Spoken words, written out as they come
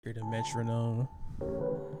Hear the metronome.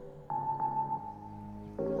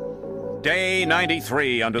 Day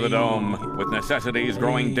 93 under the dome. With necessities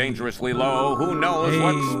growing dangerously low, who knows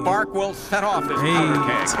what spark will set off this powder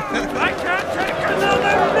keg? I can't take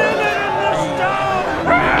another minute in the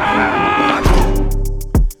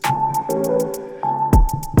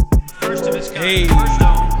stove! First of its kind.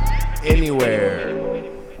 Anywhere.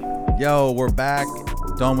 Yo, we're back.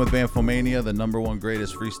 Dome with Banfomania, the number one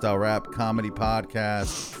greatest freestyle rap comedy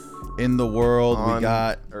podcast in the world. On we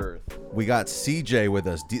got Earth. CJ with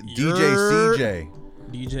us. DJ CJ.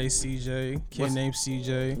 DJ CJ, kid named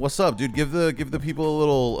CJ. What's up, dude? Give the people a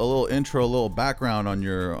little intro, a little background on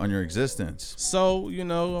your existence. So,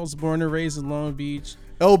 I was born and raised in Long Beach.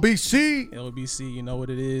 LBC. LBC, you know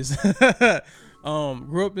what it is.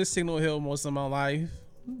 Grew up in Signal Hill most of my life.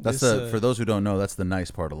 That's for those who don't know, that's the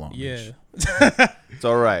nice part of Long Beach. Yeah. It's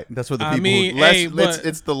all right. That's what the I people mean,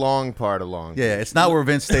 it's the long part of Long Beach. yeah, it's not where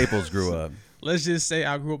Vince Staples grew up. Let's just say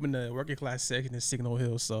I grew up in the working class section in Signal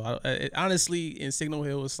Hill. So honestly, in Signal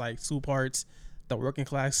Hill, it's like two parts: the working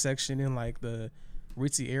class section and like the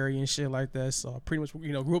ritzy area and shit like that. So I pretty much,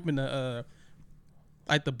 grew up in the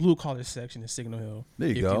like the blue collar section in Signal Hill. There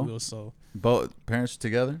you if go. You will, so Both parents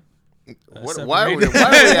together. Why are we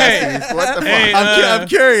asking these? What the fuck? I'm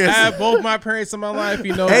curious. I have both my parents in my life, Hey,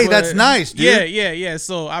 but- that's nice, dude. Yeah.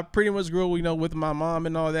 So I pretty much grew up, with my mom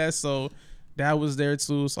and all that. So dad was there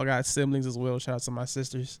too. So I got siblings as well. Shout out to my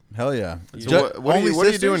sisters. Hell yeah. So what are Only you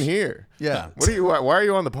sisters? doing here? Yeah. Why are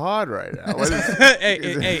you on the pod right now? What is, Hey,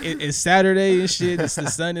 it's Saturday and shit. The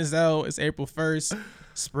sun is out. It's April 1st.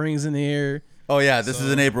 Spring's in the air. Oh yeah, this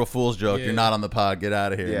is an April Fool's joke. Yeah. You're not on the pod. Get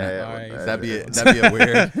out of here. yeah. All right. That'd be a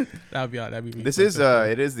weird. That'd be. This is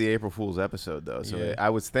it is the April Fool's episode though. So Yeah.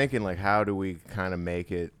 I was thinking like, how do we kind of make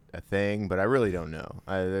it a thing? But I really don't know.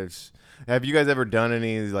 Have you guys ever done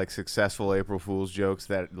any like successful April Fool's jokes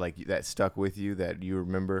that stuck with you that you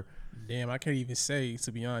remember? Damn, I can't even say,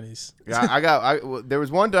 to be honest. There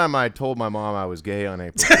was one time I told my mom I was gay on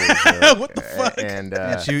April Fool's. What the fuck?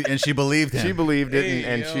 And she believed him. she believed it, Hey,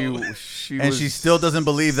 and yo. she still doesn't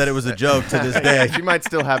believe that it was a joke to this Yeah, day. she might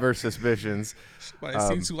still have her suspicions. But it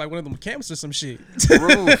seems to like one of them camps or some shit.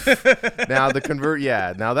 Oof. Now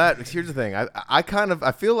here's the thing.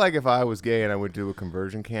 I feel like if I was gay and I went to a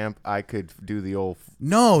conversion camp, I could do the old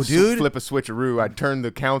No, dude. flip a switcheroo. I'd turn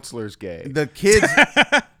the counselors gay.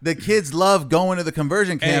 The kids love going to the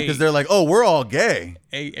conversion camp because Hey. they're like, oh, we're all gay.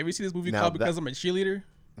 Hey, have you seen this movie Now called that- Because I'm a Cheerleader?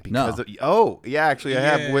 Because No. actually I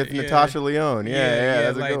have with Yeah. Natasha Lyonne. Yeah,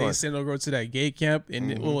 that's a like good they one. send a girl to that gay camp,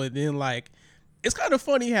 and and then like it's kind of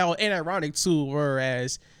funny how and ironic too,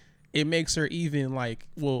 whereas it makes her even like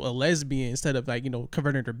a lesbian instead of like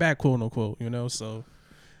converting her back, quote unquote, so.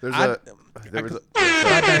 There's I- a there was a-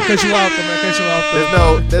 Cut you off, man. Cut you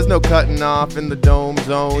off. There's no cutting off in the dome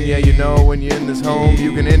zone. Yeah, when you're in this home,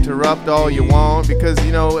 you can interrupt all you want because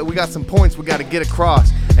we got some points we got to get across.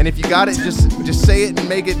 And if you got it, just say it and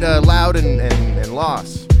make it loud and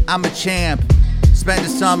lost. I'm a champ. Spent the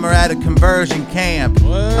summer at a conversion camp.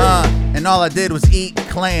 What? And all I did was eat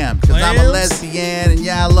clam. Because I'm a Clams? lesbian and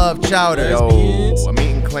yeah, I love chowder. Yo, Lesbians. I'm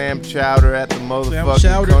eating clam chowder at the motherfucking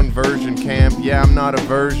chowder. conversion camp. Yeah, I'm not a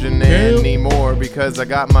virgin anymore because I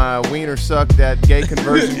got my wiener sucked at gay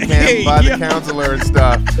conversion camp Hey, by the yo. counselor and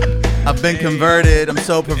stuff. I've been converted. I'm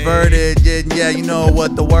so perverted. Yeah, you know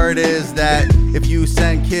what the word is that if you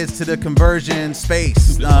send kids to the conversion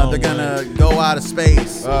space, they're gonna go out of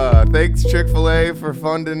space. Thanks Chick-fil-A for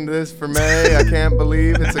funding this for May. I can't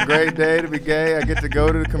believe it's a great day to be gay. I get to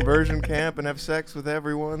go to the conversion camp and have sex with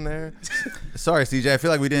everyone there. Sorry, CJ. I feel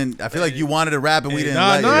like we didn't. I feel like you wanted to rap and we didn't.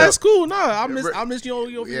 Nah, let you. it's cool. Nah, I'm just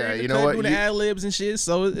Yeah, you know cut, what? do the ad libs and shit.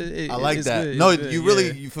 So I like it's that. good, No, it's good, you really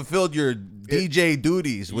yeah. you fulfilled your DJ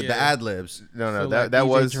duties with the Yeah. ad libs. No, Feel that like that DJ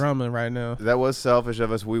was drumming right now. that was selfish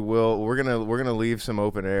of us. We're gonna leave some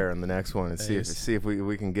open air in the next one and see if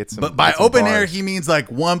we can get some. But by get some open bars. air, he means like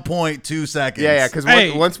 1.2 seconds. Yeah, because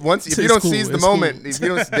Hey, once if you it's don't cool, seize the it's moment, cool. if you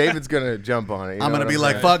don't, David's gonna jump on it. You I'm know gonna what be I'm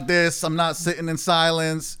like, saying? fuck this. I'm not sitting in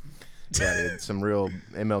silence. Yeah, dude, some real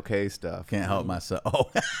MLK stuff. Can't help myself. Oh,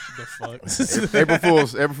 The fuck. April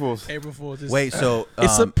Fools, April Fools. April Fool's. wait. So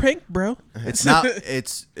It's a prank, bro. it's not.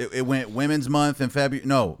 It went Women's Month in February.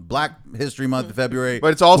 No, Black History Month in February.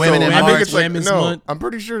 But it's also Women in I March. think it's like Women's no. Month. I'm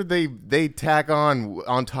pretty sure they tack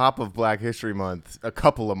on top of Black History Month a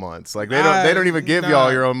couple of months. Like they don't even give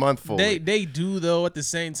y'all your own month fully. They do though. At the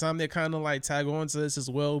same time, they kind of like tag on to this as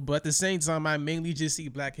well. But at the same time, I mainly just see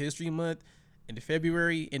Black History Month in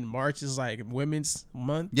February. In March is like Women's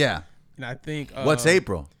Month. Yeah. And I think What's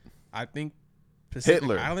April? I think Pacific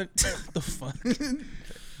Hitler. Island. The fuck.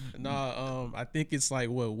 I think it's like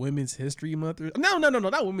what Women's History Month. No,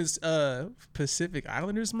 not Women's Pacific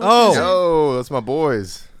Islanders Month. Oh. Yo, that's my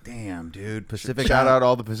boys. Damn, dude. Pacific. Shout out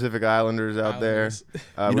all the Pacific Islanders out there.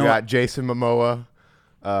 We got Jason Momoa.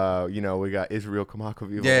 We got Israel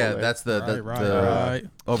Kamakawiwo'ole. Yeah, that's the Right.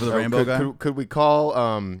 over the rainbow guy. Could we call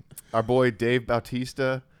our boy Dave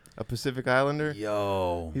Bautista a Pacific Islander?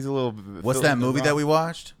 Yo, He's a little. what's that movie that we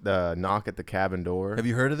watched? The Knock at the Cabin Door. Have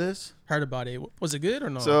you heard of this? Heard about it. Was it good or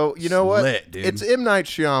no? So you know what? Lit, dude. It's M. Night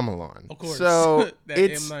Shyamalan. Of course. So That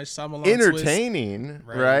it's M. Night Shyamalan entertaining,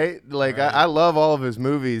 twist. right? Like Right. I love all of his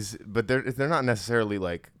movies, but they're not necessarily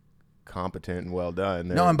like competent and well done.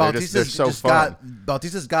 No, and they're Bautista's so fun.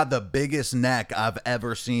 Bautista's got the biggest neck I've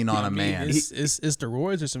ever seen on a man. It's the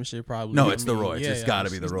Royds or some shit probably. No, it's the Royds. It's gotta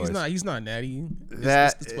be the Royds. He's not natty.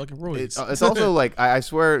 It's fucking Royds. It's also like I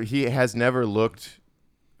swear he has never looked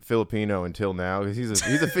Filipino until now because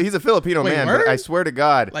he's a Filipino Wait, man. word? But I swear to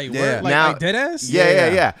God, like yeah. what? Like, Now- like dead ass.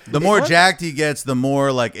 yeah. The more What? jacked he gets, the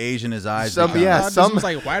more like Asian his eyes Some- become. yeah, This some- was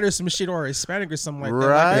like white or some shit or Hispanic or something like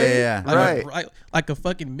Right, that. yeah, right. Like a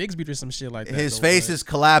fucking mixed breed or some shit like that. His though, face but- is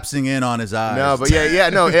collapsing in on his eyes. No, but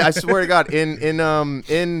no. I swear to God,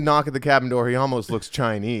 in Knock at the Cabin Door, he almost looks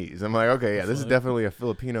Chinese. I'm like, okay, yeah, this is definitely a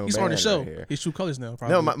Filipino. He's man on the show. right here. His true colors now.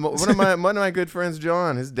 Probably. No, one of my good friends,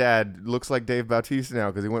 John, his dad looks like Dave Bautista now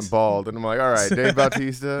because he went bald, and I'm like, all right, Dave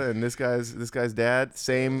Bautista and this guy's dad,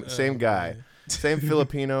 same guy, same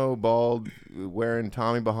Filipino, bald, wearing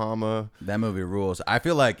Tommy Bahama. That movie rules. I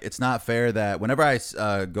feel like it's not fair that whenever I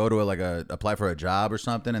go to apply for a job or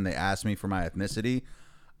something and they ask me for my ethnicity,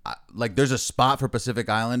 like there's a spot for Pacific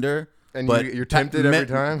Islander. And but you're tempted every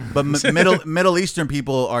time? But Middle Eastern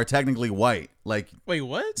people are technically white. Like, wait,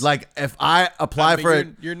 what? like if I apply But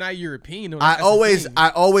for you're not European. I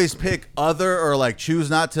always pick other or like choose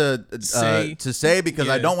not to Say. because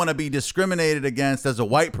I Yeah. don't want to be discriminated against as a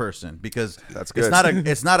white person because That's it's good.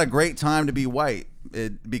 it's not a great time to be white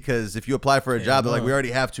because if you apply for a job they're like we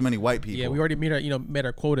already have too many white people. Yeah, we already met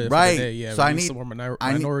our quota. Right. For the day. Yeah, So we I need need some more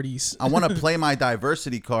I need- minorities. I want to play my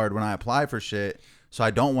diversity card when I apply for shit, so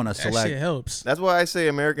I don't want to that select. shit helps. That's why I say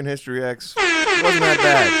American History X wasn't that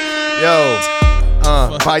bad.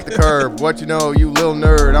 Yo, bite the curb. What you know, you little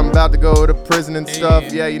nerd. I'm about to go to prison and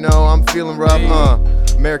stuff. Yeah, you know, I'm feeling rough.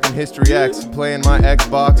 American History X, playing my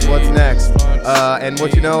Xbox. What's next? And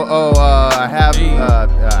what you know? I have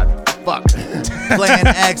fuck. Playing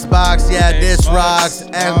Xbox, yeah, this rocks.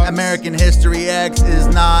 American History X is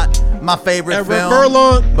not my favorite Edward film,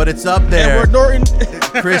 Furlong. but it's up there. Edward Norton.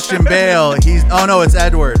 Christian Bale. No, it's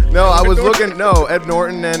Edward. No, I was looking. No, Ed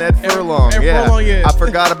Norton and Ed Furlong. Ed Yeah. Furlong, yeah. I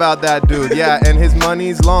forgot about that dude. Yeah, and his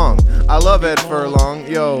money's long. I love Ed Furlong.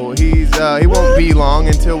 Yo, he won't be long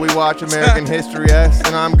until we watch American History X,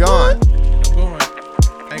 and I'm gone. I'm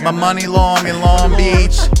going. My money long in Long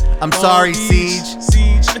Beach. I'm sorry, Siege.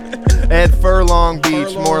 Ed Furlong Beach,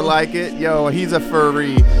 Furlong. more like it. Yo, he's a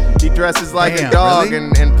furry. He dresses like Damn, a dog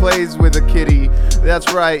really? and plays with a kitty.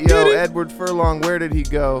 That's right. Yo, Edward Furlong, where did he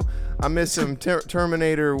go? I miss him.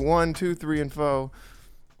 Terminator 1, 2, 3, and 4.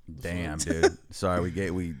 Damn, dude. Sorry, we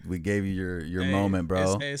gave you your moment,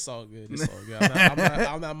 bro. It's all good. It's all good.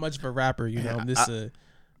 I'm not much of a rapper, you know.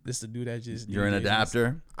 This the dude that just You're an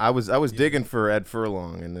adapter. I was digging for Ed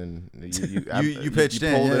Furlong, and then You pitched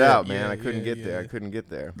in, pulled it yeah. out, man. Yeah, I couldn't yeah, get there. yeah. I couldn't get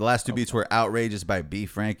there. The last two beats were Outrageous by B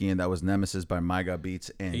Frankie, and that was Nemesis by Myga Beats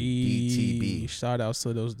and DTB. Shout outs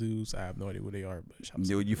to those dudes. I have no idea who they are, but shout outs.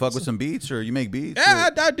 You fuck with some beats or you make beats? Yeah,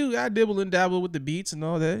 I do. I dibble and dabble with the beats and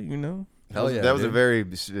all that, you know. Hell yeah. That was a dude. very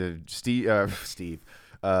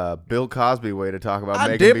Bill Cosby way to talk about I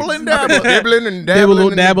making dibble beats. and dabble. Dibbling and Dibble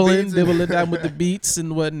dabbling, and dabbling with the beats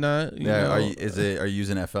and whatnot. You Yeah, know. are you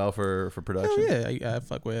using FL for production? Hell yeah, I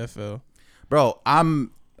fuck with FL. Bro,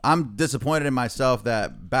 I'm disappointed in myself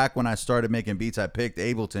that back when I started making beats, I picked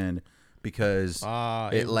Ableton because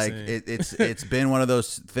Ableton. it's been one of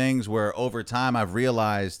those things where over time I've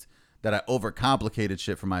realized that I overcomplicated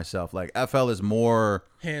shit for myself. Like FL is more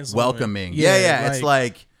Hands-on. welcoming. Yeah, Yeah.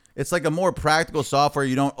 like- It's like a more practical software.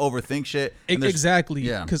 You don't overthink shit. And there's- Exactly.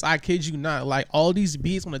 Yeah. Because I kid you not, like all these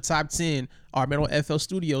beats on the top 10 are made on FL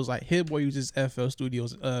Studios. Like Hit Boy uses FL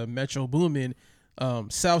Studios, Metro Boomin,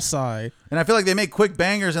 Southside. And I feel like they make quick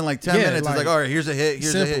bangers in like 10 Yeah, minutes. like, it's like, all right, here's a hit.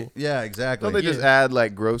 Here's a hit. simple. Yeah, exactly. Don't they just add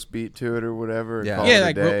like gross beat to it or whatever? And Yeah. call Yeah, it a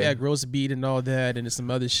like day? Gross Beat and all that, and some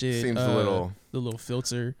other shit. Seems a little the little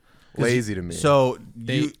filter. lazy to me. So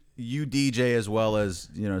They- you DJ as well as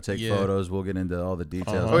take Yeah. photos. We'll get into all the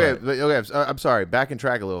details. Uh-huh. okay, I'm sorry. Back and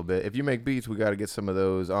track a little bit. If you make beats, we got to get some of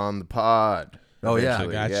those on the pod. Oh, yeah.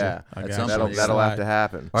 eventually. I got you. Yeah, I At got some you. point. that'll have to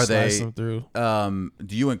happen. Are Slide they? some through.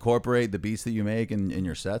 Do you incorporate the beats that you make in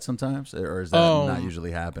your set sometimes, or is that not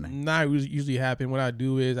usually happening? Not usually happen. What I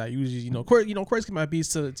do is I usually, of course, give my beats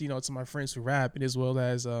to to my friends who rap, and as well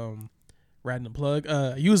as Random Plug.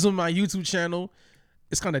 Using my YouTube channel,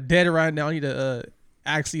 it's kind of dead right now. I need to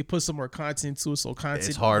actually put some more content to it. So content,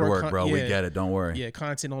 It's hard more work, bro. We get it. Don't worry. Yeah,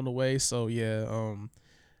 content on the way. So yeah,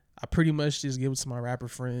 I pretty much just give it to my rapper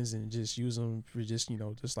friends and just use them for just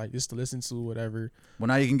just to listen to whatever. Well,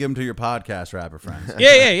 now you can give them to your podcast rapper friends.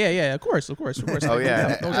 Yeah. Of course. Oh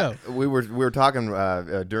yeah, no doubt. we were talking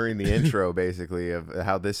during the intro basically of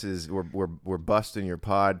how this is we're busting your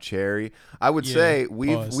pod cherry. I would say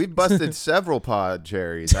we've busted several pod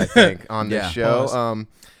cherries, I think, on this show. Pause.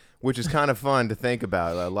 Which is kind of fun to think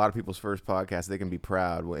about. A lot of people's first podcast, they can be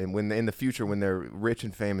proud, and when in the future, when they're rich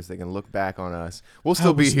and famous, they can look back on us. We'll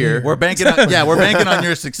still be here. We're banking on, we're banking on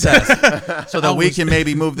your success, so that we can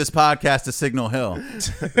maybe move this podcast to Signal Hill.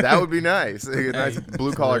 That would be nice. A nice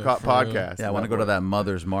blue collar podcast. Yeah, I want to go to that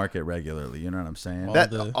Mother's Market regularly. You know what I'm saying?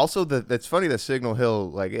 That's funny that Signal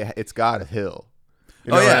Hill, like it's got a hill.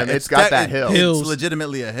 You know oh yeah, what I mean? It's got that hill. Hills. It's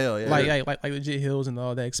legitimately a hill. Yeah, like legit hills and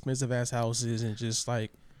all that expensive ass houses and just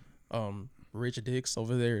like rich dicks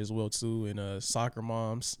over there as well too, and soccer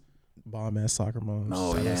moms, bomb ass soccer moms.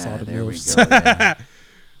 Oh Shout out to all the there we milfs. go. Yeah.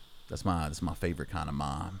 That's my favorite kind of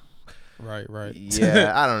mom. Right.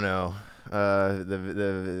 Yeah, I don't know.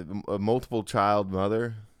 The multiple child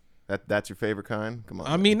mother. That's your favorite kind? Come on.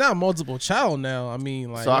 I mean, not multiple child now. I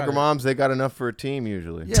mean, like soccer moms, they got enough for a team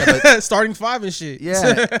usually. Yeah, but starting 5 and shit.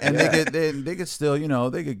 yeah, and they could still,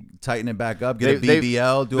 they could tighten it back up, get a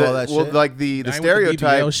BBL, do all that shit. Well, like the I ain't stereotype with the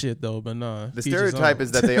BBL shit though, but nah. The stereotype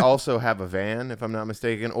is that they also have a van, if I'm not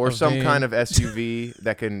mistaken, or some van. kind of SUV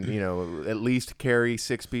that can, at least carry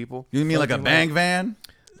 6 people. You mean like a bang van?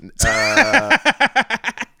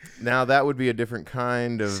 Now that would be a different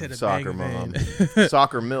kind of Said a soccer bang mom, van.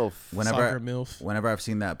 soccer milf. Soccer milf. Whenever I've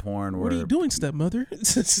seen that porn, What are you doing, stepmother?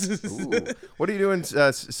 Ooh. What are you doing?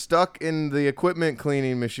 Stuck in the equipment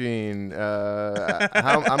cleaning machine?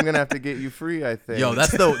 I'm gonna have to get you free, I think. Yo,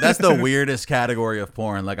 that's the weirdest category of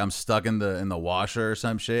porn. Like I'm stuck in the washer or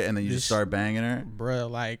some shit, and then you just start banging her. Bruh,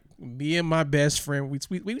 like me and my best friend, we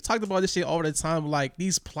talked about this shit all the time. Like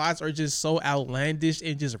these plots are just so outlandish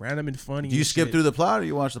and just random and funny. Do you skip through the plot or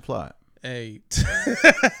you watch the plot? Hey,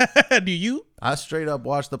 do you? I straight up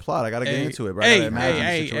watch the plot. I gotta get into it, bro. Hey,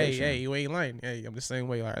 you ain't lying. Hey, I'm the same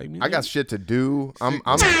way. Like, I got shit to do.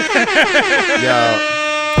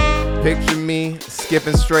 Yo, picture me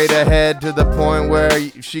skipping straight ahead to the point where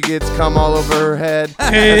she gets cum all over her head.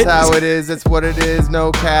 That's how it is. That's what it is.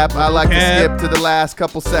 No cap. I like to skip to the last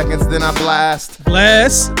couple seconds, then I blast.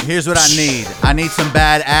 Here's what I need. I need some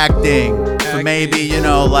bad acting for maybe,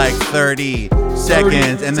 like 30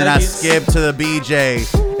 seconds, and then I skip to the BJ.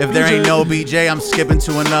 If there ain't no BJ, I'm skipping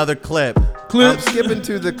to another clip. I'm skipping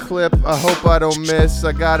to the clip. I hope I don't miss.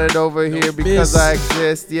 I got it over here because I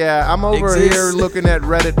exist. Yeah, I'm over here looking at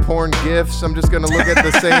Reddit porn gifs. I'm just gonna look at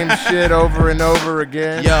the same shit over and over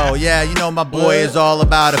again. Yo, yeah, my boy is all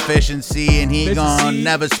about efficiency, and he gon'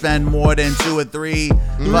 never spend more than 2 or 3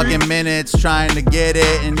 fucking minutes trying to get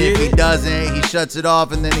it. And if he doesn't, he shuts it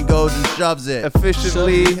off, and then he goes and shoves it.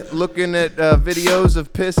 Efficiently looking at videos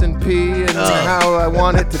of piss and pee and how I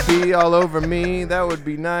want it to be all over me. That would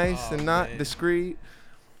be nice and not discreet.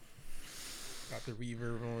 Got the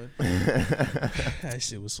reverb on. That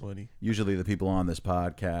shit was funny. Usually the people on this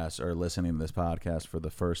podcast are listening to this podcast for the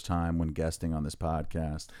first time when guesting on this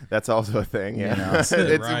podcast. That's also a thing, yeah.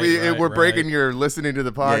 We're breaking your listening to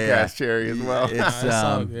the podcast cherry as well. It's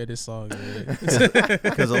all good. It's all good.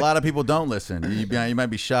 Because a lot of people don't listen. You might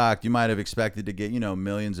be shocked. You might have expected to get,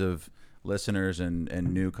 millions of listeners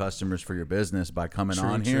and new customers for your business by coming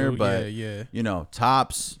on here. But,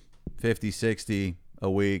 tops 50, 60 a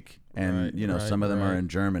week. And, some of them are in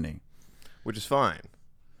Germany. Which is fine.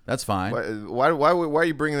 That's fine. Why are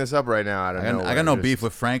you bringing this up right now? I got no beef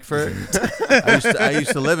with Frankfurt. I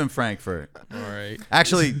used to live in Frankfurt. All right.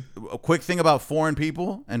 Actually, a quick thing about foreign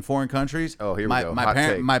people and foreign countries. Oh, here we go.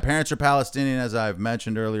 My parents are Palestinian, as I've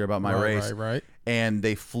mentioned earlier about my race. Right. And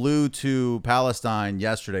they flew to Palestine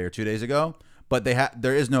yesterday or 2 days ago. But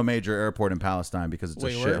there is no major airport in Palestine because it's a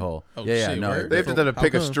shithole. Oh, yeah, shit, no. where? They have to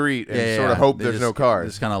pick a street and sort of hope there's no cars.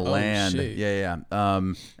 Just kind of land. Shit. Yeah.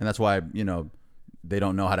 And that's why, they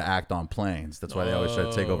don't know how to act on planes. That's why they always try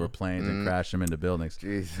to take over planes and crash them into buildings.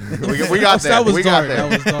 Jeez. we got that. That was dark.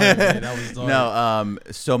 That was dark. No,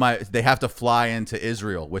 so they have to fly into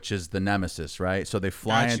Israel, which is the nemesis, right? So they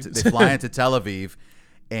fly into Tel Aviv,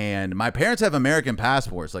 And my parents have American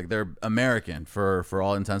passports. Like, they're American for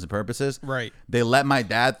all intents and purposes. Right. They let my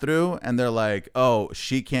dad through, and they're like, oh,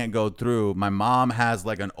 she can't go through. My mom has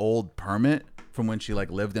like an old permit from when she like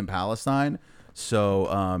lived in Palestine.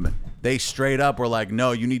 So they straight up were like,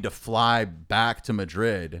 no, you need to fly back to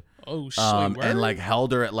Madrid. Oh, shit. And like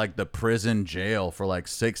held her at like the prison jail for like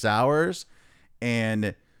 6 hours.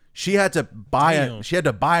 And she had to buy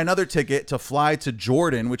another ticket to fly to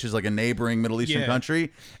Jordan, which is like a neighboring Middle Eastern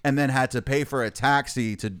country, and then had to pay for a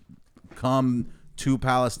taxi to come to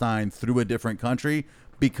Palestine through a different country,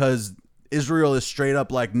 because Israel is straight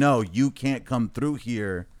up like, no, you can't come through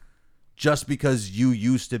here just because you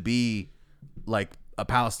used to be like a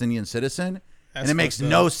Palestinian citizen. And it makes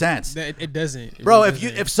no sense. It doesn't. Bro,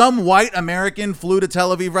 if some white American flew to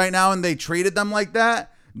Tel Aviv right now and they treated them like that,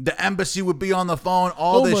 the embassy would be on the phone,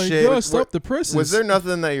 all this shit. Oh my God, stop the presses. Was there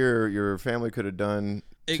nothing that your family could have done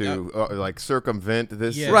to like circumvent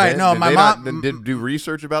this? Yeah. Right, no, my mom did do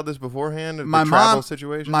research about this beforehand. My travel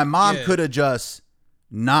situation. My mom could have just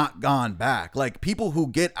not gone back. Like, people who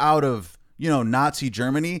get out of Nazi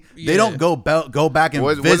Germany, they don't go back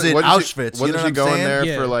and visit Auschwitz. Wasn't she going there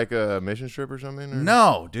Yeah. for like a mission trip or something? Or?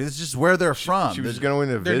 No, dude, it's just where they're from. She was just going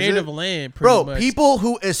to their visit. native land, Bro, much. people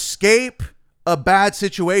who escape a bad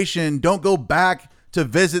situation don't go back to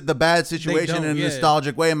visit the bad situation in a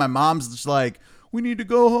nostalgic way. And my mom's just like, we need to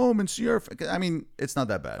go home and see our. I mean, it's not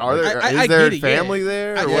that bad. Is there family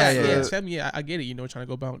there? Yeah, family. Yeah, I get it. Trying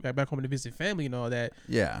to go back home to visit family and all that.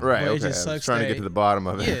 Yeah, right. But Okay. it just sucks trying to get to the bottom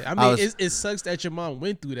of it. Yeah, I mean, it sucks that your mom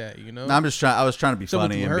went through that. I was trying to be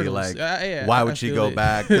funny and be like, why would she go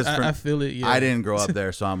back? I feel it. Yeah. I didn't grow up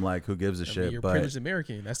there, so I'm like, who gives a shit? You're but privileged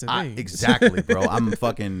American. That's the thing. Exactly, bro. I'm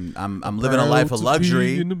living a life of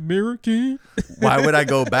luxury. An American. Why would I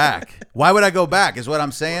go back? Why would I go back? Is what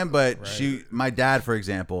I'm saying. But my dad, for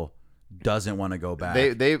example, doesn't want to go back.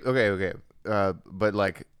 Okay. But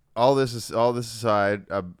like all this aside,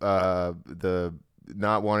 the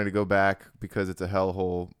not wanting to go back because it's a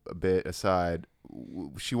hellhole a bit aside,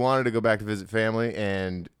 she wanted to go back to visit family,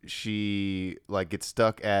 and she like gets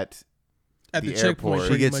stuck at the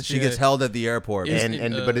checkpoint. She gets held at the airport.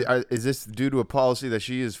 But is this due to a policy that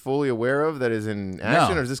she is fully aware of that is in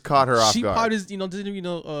action, or has this caught her off guard? She probably is,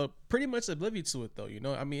 pretty much oblivious to it though.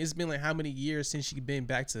 I mean, it's been like how many years since she been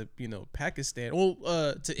back to Pakistan,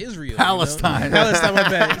 to Israel, Palestine. Palestine, my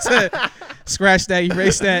bad. Scratch that,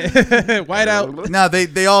 erase that, white out. No,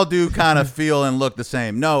 they all do kind of feel and look the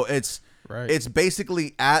same. No, it's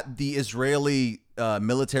basically at the Israeli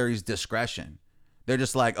military's discretion. They're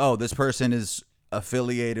just like, oh, this person is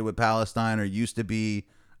affiliated with Palestine or used to be,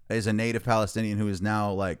 is a native Palestinian who is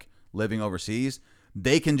now like living overseas.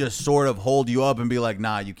 They can just sort of hold you up and be like,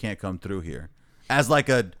 nah, you can't come through here. As like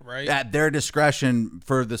at their discretion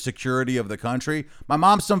for the security of the country. My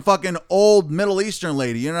mom's some fucking old Middle Eastern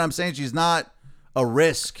lady. You know what I'm saying? She's not a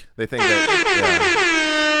risk. They think that.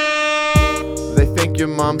 They think your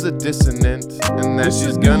mom's a dissonant, and that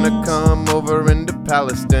she's gonna come over into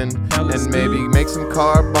Palestine and maybe make some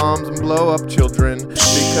car bombs and blow up children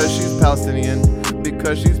because she's Palestinian.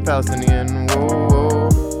 Whoa, whoa.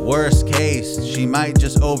 Worst case, she might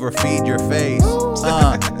just overfeed your face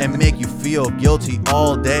and make you feel guilty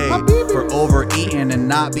all day for overeating and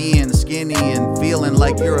not being skinny and feeling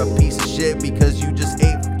like you're a piece of shit because you just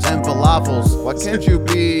ate 10 falafels. Why can't you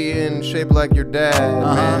be in shape like your dad,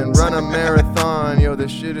 man? Run a marathon, yo,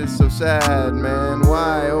 this shit is so sad, man.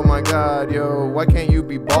 Why, oh my God, yo, why can't you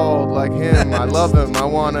be bald like him? I love him,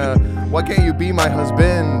 why can't you be my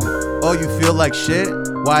husband? Oh, you feel like shit?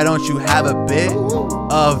 Why don't you have a bit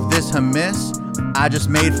of this hummus I just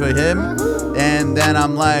made for him? And then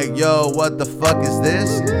I'm like, yo, what the fuck is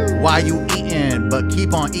this? Why you eating? But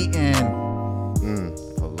keep on eating.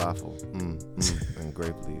 Falafel. And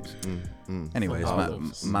grape leaves. Anyways,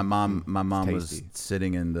 my mom was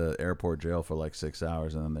sitting in the airport jail for like 6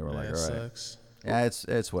 hours, and then they were like, all right, sucks. yeah,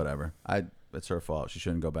 it's whatever. It's her fault. She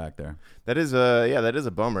shouldn't go back there. That is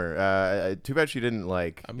a bummer. Too bad she didn't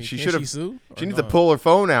like. I mean, she should have. She needs to pull her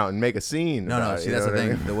phone out and make a scene. No. See, that's the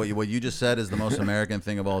thing. What you just said is the most American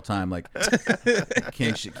thing of all time. Like,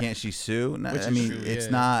 can't she sue? No, I mean,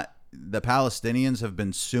 it's not. The Palestinians have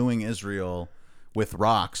been suing Israel with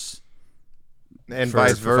rocks, and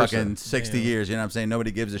vice versa, for fucking 60 years. You know what I'm saying?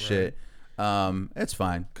 Nobody gives a shit. It's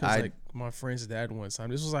fine. Like my friend's dad one time.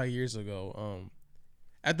 This was like years ago.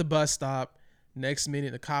 At the bus stop. Next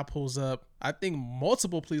minute, the cop pulls up. I think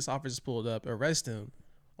multiple police officers pulled up, arrest him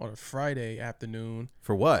on a Friday afternoon.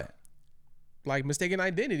 For what? Like mistaken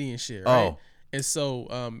identity and shit, right? Oh. And so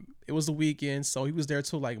it was the weekend, so he was there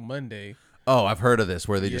till like Monday. Oh, I've heard of this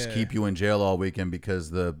where they just keep you in jail all weekend because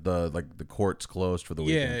the court's closed for the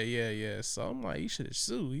weekend. Yeah. So I'm like, you should have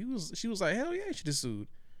sued. She was like, hell yeah, you should have sued.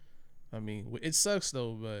 I mean, it sucks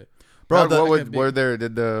though, but bro,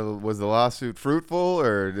 was the lawsuit fruitful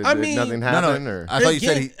or did nothing happen? No. Or I thought you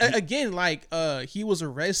said he was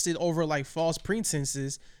arrested over like false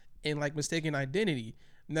pretenses and like mistaken identity.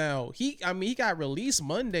 Now he got released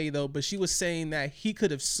Monday though, but she was saying that he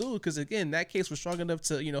could have sued because again that case was strong enough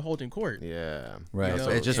to hold in court. Yeah, right. So,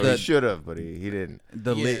 it's just he should have, but he didn't.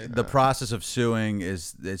 The process of suing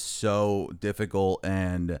is so difficult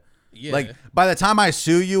and. Yeah. Like by the time I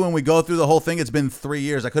sue you and we go through the whole thing, it's been 3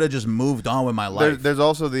 years. I could have just moved on with my life. There's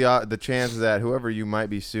also the chance that whoever you might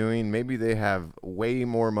be suing, maybe they have way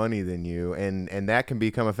more money than you, and that can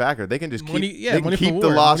become a factor. They can just keep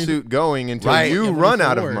the lawsuit going until you run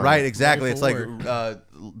out of money. Right, exactly. It's like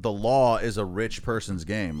the law is a rich person's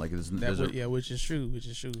game. Like which is true.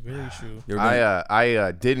 Very true.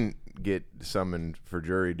 I didn't get summoned for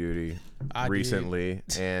jury duty recently,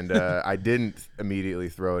 and I didn't immediately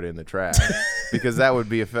throw it in the trash because that would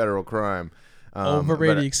be a federal crime.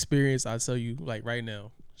 Overrated experience, I'll tell you, like right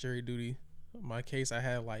now, jury duty. My case I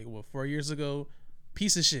had 4 years ago,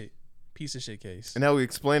 piece of shit case. And now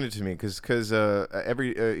explain it to me, because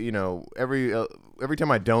every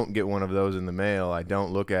time I don't get one of those in the mail, I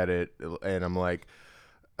don't look at it and I'm like,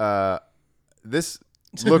 this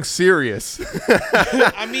looks serious.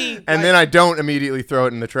 Then I don't immediately throw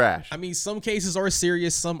it in the trash. I mean, some cases are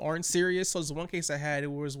serious, some aren't serious. So there's one case I had,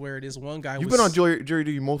 it was where this one guy You've been on jury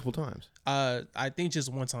duty multiple times. I think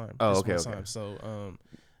just one time. Oh, okay. So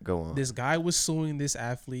go on. This guy was suing this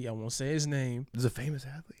athlete. I won't say his name. This is a famous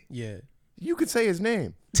athlete. Yeah. You could say his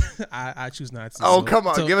name. I choose not to. Oh, come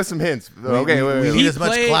on. Give us some hints. Okay, wait. We need as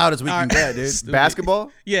much clout as we can get, dude.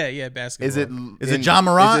 Basketball? Yeah, basketball. Is it John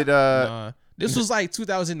Morant? Nah. This was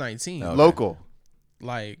 2019. Okay. Local.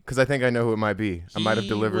 Because I think I know who it might be. I might have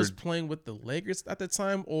delivered. He was playing with the Lakers at the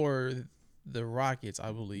time or the Rockets,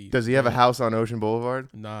 I believe. Does he have a house on Ocean Boulevard?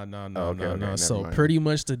 Nah. Okay, so pretty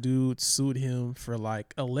much the dude sued him for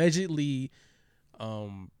allegedly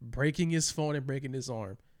breaking his phone and breaking his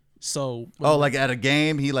arm. So at a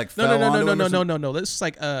game he fell onto him? No. This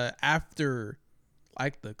was after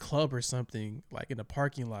the club or something, in the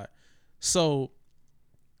parking lot. So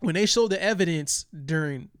when they showed the evidence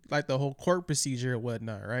during the whole court procedure and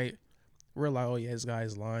whatnot, right? We're like, oh yeah, this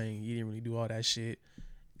guy's lying. He didn't really do all that shit.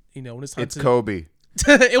 When it's time it's Kobe.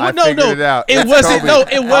 It wasn't Kobe.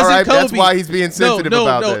 That's why he's being sensitive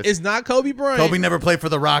about this. No, it's not Kobe Bryant. Kobe never played for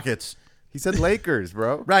the Rockets. He said Lakers,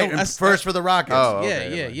 bro. Right, and first for the Rockets. Oh,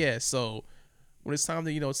 yeah. So when it's time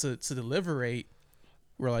to to deliberate,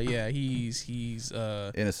 we're like, yeah, he's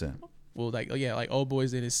innocent. Well, old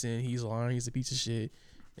boy's innocent. He's lying. He's a piece of shit.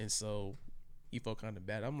 And so he felt kind of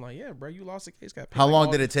bad. I'm like, yeah, bro, you lost the case. How long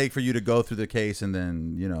did it take for you to go through the case and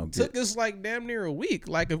then took us damn near a week,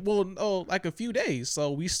 a few days.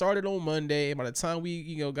 So we started on Monday, and by the time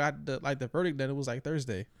we got the verdict done, it was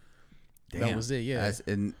Thursday. Damn. That was it. Yeah.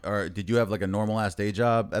 Or did you have a normal ass day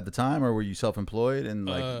job at the time, or were you self-employed and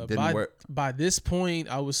didn't work? By this point,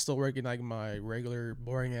 I was still working my regular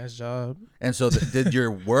boring ass job. And so did your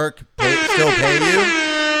work still pay you?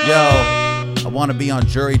 Yo, I want to be on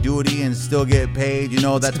jury duty and still get paid.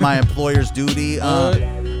 That's my employer's duty.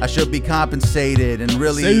 I should be compensated and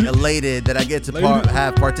really elated that I get to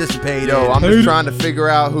have participated. Yo, I'm just trying to figure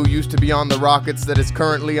out who used to be on the Rockets that is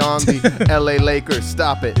currently on the LA Lakers.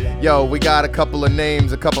 Stop it. Yo, we got a couple of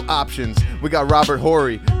names, a couple options. We got Robert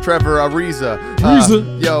Horry, Trevor Ariza.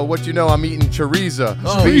 Yo, what I'm eating chorizo.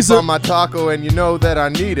 Beef on my taco, and you know that I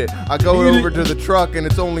need it. I go over to the truck and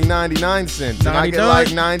it's only 99 cents. And I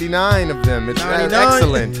get 99 of them. It's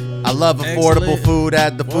excellent. I love affordable food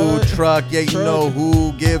at the food truck. Yeah, you know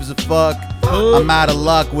who gives a fuck. I'm out of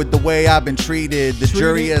luck with the way I've been treated. The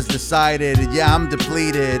jury has decided. Yeah, I'm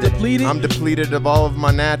depleted. I'm depleted of all of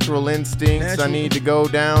my natural instincts. I need to go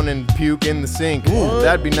down and puke in the sink.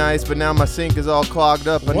 That'd be nice, but now my sink is all clogged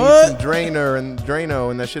up. I need some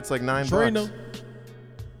Drano, and that shit's like $9.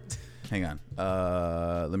 Hang on.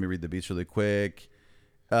 Let me read the beats really quick.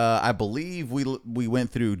 I believe we went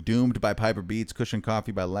through Doomed by Piper Beats, Cushion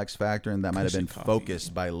Coffee by Lex Factor, and that might have been Focus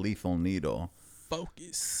by Lethal Needle.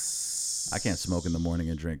 Focus. I can't smoke in the morning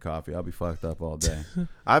and drink coffee. I'll be fucked up all day.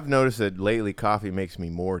 I've noticed that lately coffee makes me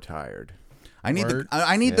more tired. I need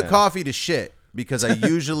the coffee to shit because I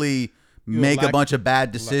usually make a bunch of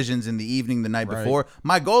bad decisions in the evening the night before.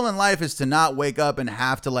 My goal in life is to not wake up and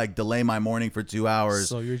have to delay my morning for 2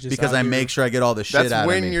 hours because I make sure I get all the shit out of me. That's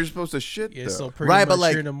when you're supposed to shit, though. So pretty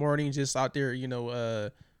much you're in the morning just out there,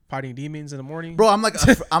 fighting demons in the morning. Bro, I'm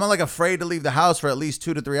like afraid to leave the house for at least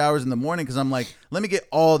 2 to 3 hours in the morning because I'm like, let me get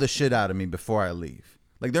all the shit out of me before I leave.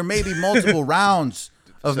 Like there may be multiple rounds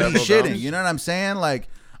of me shitting. Rounds. You know what I'm saying? Like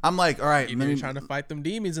I'm like, all right, you're trying to fight them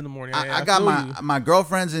demons in the morning. I got my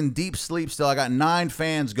girlfriend's in deep sleep still. I got 9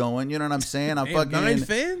 fans going. You know what I'm saying? I'm fucking 9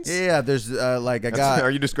 fans. Yeah, there's like I got. Are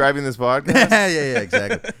you describing this podcast? yeah,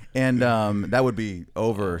 exactly. And that would be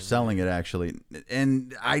overselling it actually.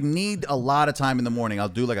 And I need a lot of time in the morning. I'll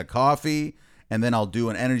do like a coffee, and then I'll do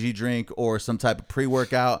an energy drink or some type of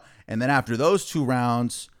pre-workout, and then after those 2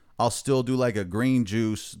 rounds, I'll still do like a green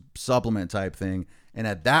juice supplement type thing. And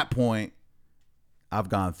at that point, I've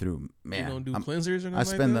gone through, man. You don't do cleansers or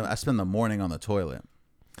anything I spend the morning on the toilet.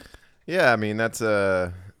 Yeah, I mean that's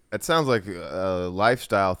it sounds like a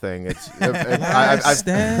lifestyle thing. It's I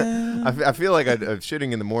feel like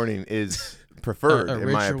shitting in the morning is preferred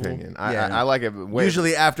in my opinion. I like it.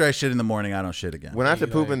 Usually after I shit in the morning, I don't shit again. When I have to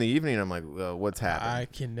poop in the evening, I'm like, what's happening? I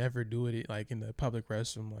can never do it like in the public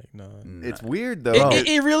restroom. Like, no. It's weird though.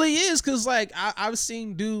 It really is because like I've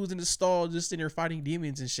seen dudes in the stall just in there fighting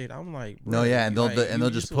demons and shit. I'm like, bro, no, yeah, and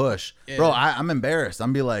they'll just push. Yeah. Bro, I'm embarrassed.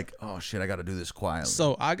 I'm be like, oh shit, I got to do this quietly.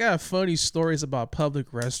 So I got funny stories about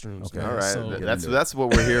public restrooms. Okay, man. All right, so, that's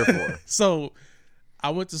what we're here for. So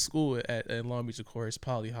I went to school at Long Beach, of course,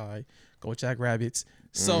 Poly High. Go Jackrabbits.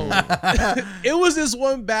 So it was this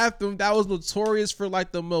one bathroom that was notorious for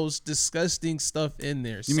like the most disgusting stuff in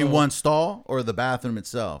there. You mean one stall or the bathroom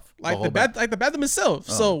itself? Like the bathroom itself.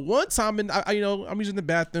 Oh. So one time, I'm using the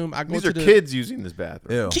bathroom. I go These to are kids using this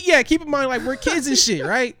bathroom. Ew. Yeah, keep in mind like we're kids and shit,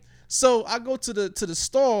 right? So I go to the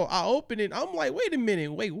stall. I open it. I'm like, wait a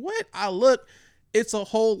minute, wait, what? I look. It's a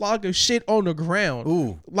whole log of shit on the ground.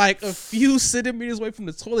 Ooh. Like a few centimeters away from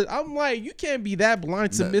the toilet. I'm like, you can't be that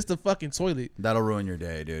blind to miss the fucking toilet. That'll ruin your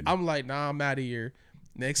day, dude. I'm like, nah, I'm out of here.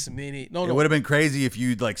 Next minute. It would have been crazy if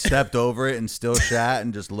you like stepped over it and still shat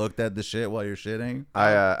and just looked at the shit while you're shitting.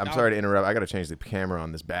 I'm sorry to interrupt. I got to change the camera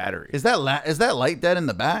on this battery. Is that light dead in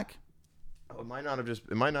the back? Oh, it might not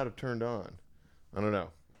have turned on. I don't know.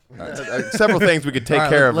 Several things we could take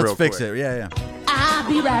care of real quick. Let's fix it. Yeah. I'll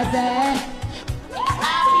be right back.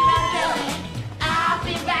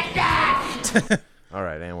 All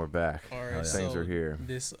right, and we're back. All right, things are here.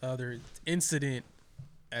 This other incident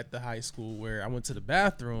at the high school where I went to the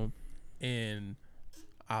bathroom and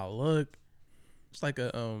I look, it's like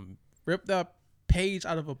a ripped up page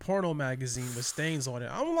out of a porno magazine with stains on it.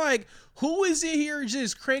 I'm like, who is in here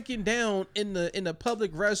just cranking down in the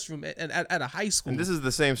public restroom at a high school? And this is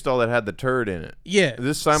the same stall that had the turd in it. Yeah,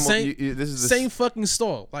 this is the same fucking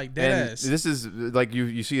stall, like dead ass. This is like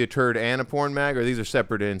you see a turd and a porn mag, or these are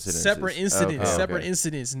separate incidents. Separate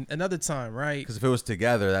incidents. Another time, right? Because if it was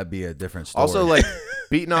together, that'd be a different story. Also, like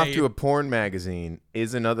beating off to a porn magazine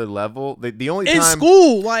is another level. The only time in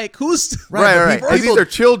school, like who's right. These are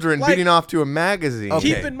children beating off to a magazine.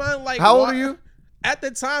 Okay. Keep in mind, like, how old are you? At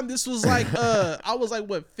the time, this was like, I was like,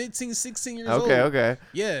 what, 15, 16 years old? Okay.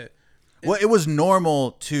 Yeah. Well, it was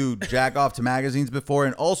normal to jack off to magazines before,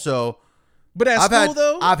 and also, but at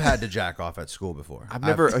school, I've had to jack off at school before.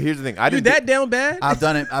 Here's the thing. You're that down bad? I've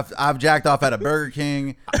done it. I've jacked off at a Burger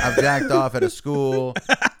King. I've jacked off at a school.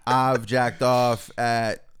 I've jacked off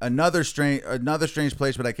at another strange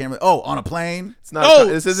place, but I can't remember. Oh, on a plane. It's not.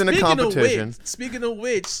 This isn't a competition. Speaking of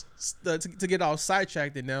which, to get all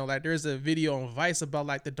sidetracked now, like there's a video on Vice about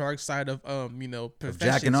like the dark side of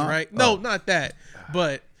professions, right? No, not that.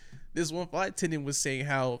 But this one flight attendant was saying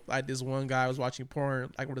how like this one guy was watching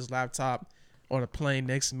porn like with his laptop on a plane.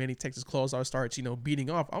 Next minute, he takes his clothes off, starts beating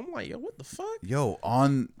off. I'm like, yo, what the fuck? Yo,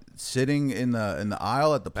 sitting in the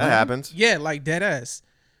aisle at the plane. That happens. Yeah, like dead ass.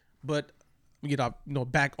 But we get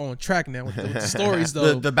back on track now with the stories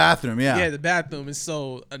though. the bathroom, yeah, the bathroom. And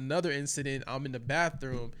so another incident, I'm in the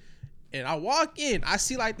bathroom, and I walk in, I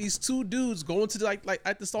see like these 2 dudes going to like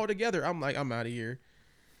at the stall together. I'm like, I'm out of here.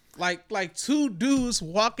 Like 2 dudes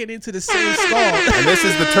walking into the same stall. And this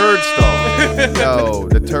is the turd stall. Yo,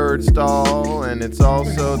 the turd stall, and it's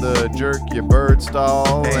also the jerk your bird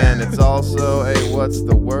stall, and it's also a what's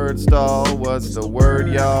the word stall? What's the word,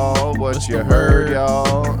 y'all? What you heard,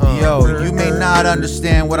 y'all? Yo, you may not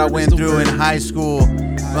understand what I went through in high school,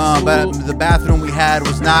 but the bathroom we had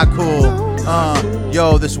was not cool.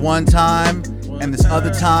 Yo, this one time and this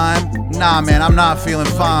other time, Nah, man, I'm not feeling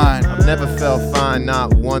fine. I've never felt fine,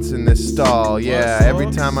 not once in this stall. Yeah,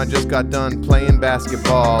 every time I just got done playing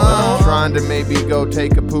basketball. And I'm trying to maybe go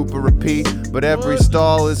take a poop or repeat, but every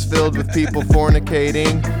stall is filled with people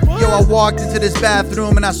fornicating. Yo, I walked into this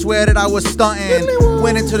bathroom and I swear that I was stunting.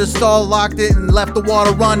 Went into the stall, locked it, and left the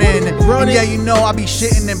water running. And yeah, you know I be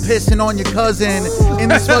shitting and pissing on your cousin in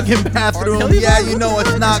this fucking bathroom. Yeah, you know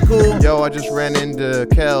it's not cool. Yo, I just ran into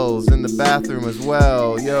Kells in the bathroom as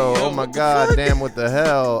well. Yo, oh my god, damn, what the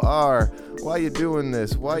hell? Why you doing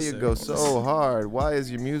this? Why you go so hard? Why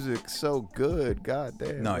is your music so good? God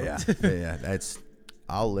damn. No, yeah, that's.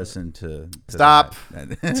 I'll listen to Stop.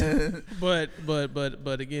 But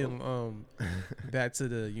again, back to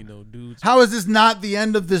the dudes. How is this not the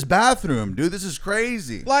end of this bathroom, dude? This is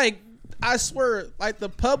crazy. Like, I swear, like the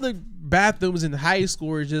public bathrooms in high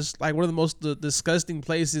school are just like one of the most disgusting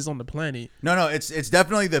places on the planet. No, it's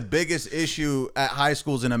definitely the biggest issue at high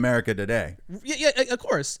schools in America today. Yeah, of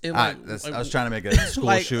course. And I was trying to make a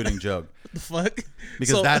school shooting joke. What the fuck?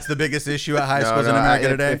 Because that's the biggest issue at high schools in America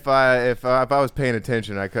today. If I was paying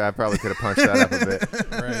attention, I probably could have punched that up a bit.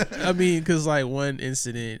 Right. I mean, because like one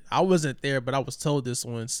incident, I wasn't there, but I was told this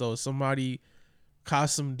one. So somebody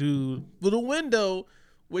caught some dude with a window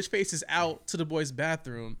which faces out to the boys'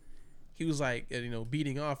 bathroom. He was like,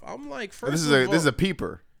 beating off. I'm like, this is a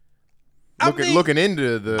peeper. Looking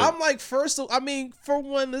into the. I'm like, for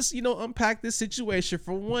one, let's unpack this situation.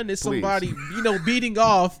 For one, it's somebody beating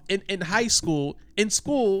off in high school, in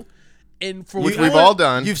school, and for which we've all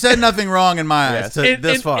done. You've said nothing wrong in my eyes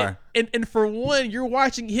this far. And for one, you're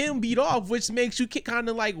watching him beat off, which makes you kind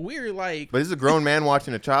of like weird, like. But this is a grown man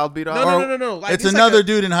watching a child beat off. No. Like, it's another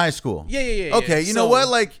dude in high school. Yeah. Okay, you know what?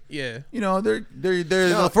 Like, yeah,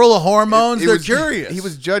 they're full of hormones. They're curious. He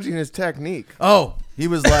was judging his technique. Oh. He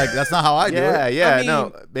was like, "That's not how I do it." Yeah. I mean,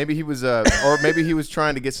 no, maybe he was, or maybe he was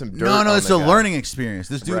trying to get some dirt. No, it's a learning experience.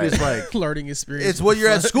 This dude is like learning experience. It's what you're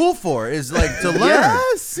at school for. Is like to learn.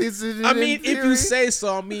 Yes, I mean, if you say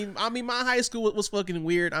so. I mean, my high school was fucking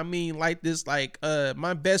weird. I mean, like this, like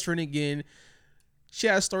my best friend again. She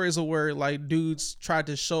has stories of where like dudes tried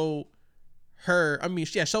to show her. I mean,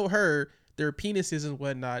 show her their penises and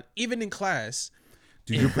whatnot, even in class.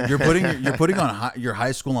 Dude, you're putting on your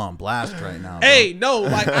high school on blast right now. Hey, no,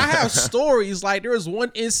 like I have stories. Like there was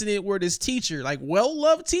one incident where this teacher, like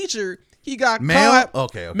well-loved teacher, he got caught.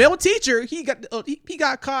 Okay. Male teacher, he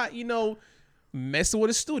got caught, messing with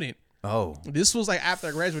a student. Oh, this was like after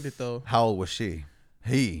I graduated though. How old was she?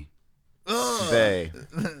 He. They.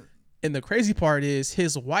 And the crazy part is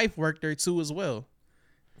his wife worked there too as well.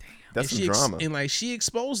 That's some drama. And like she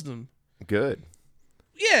exposed him. Good.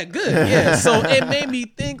 Yeah, good. Yeah. So it made me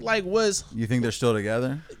think like, you think they're still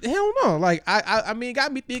together? Hell no. Like I mean, it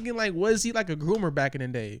got me thinking like, was he like a groomer back in the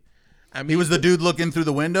day? I mean, he was the dude looking through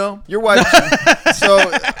the window. Your wife. So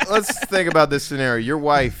let's think about this scenario. Your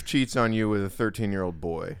wife cheats on you with a 13-year-old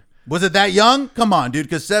boy. Was it that young? Come on, dude.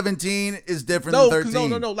 Because 17 is different than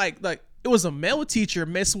 13. No. Like it was a male teacher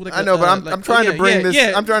messing with. I know, but I'm trying to bring this.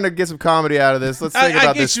 Yeah. I'm trying to get some comedy out of this. Let's think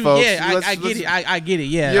about this, folks. Yeah, I get it. I get it.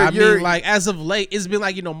 Yeah, I mean, like as of late, it's been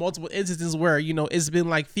like multiple instances where it's been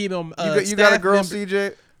like female. You got a girl,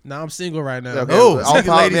 CJ? No, I'm single right now. Okay. Oh, all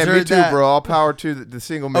power, man, me too, bro. All power to the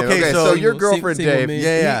single man. Okay, so your girlfriend, Dave.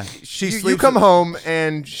 Yeah. You come home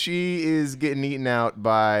and she is getting eaten out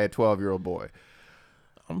by a 12-year-old boy.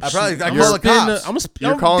 I call the cops.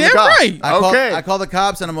 You're calling the cops. Right. I call the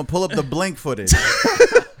cops and I'm gonna pull up the blink footage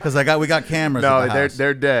because we got cameras. No, at the house.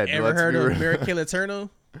 They're dead. Ever heard of Mary Kay Letourneau?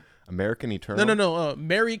 American Eternal? No.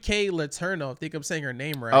 Mary Kay Letourneau. I think I'm saying her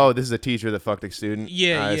name right. Oh, this is a teacher that fucked a student.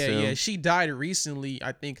 Yeah. She died recently.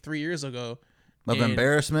 I think 3 years ago. Of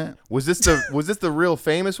embarrassment. Was this the real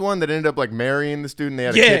famous one that ended up like marrying the student? They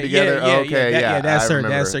had a kid together. That's her.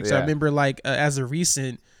 That's her. Because I remember like as a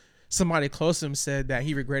recent. Somebody close to him said that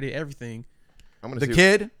he regretted everything. The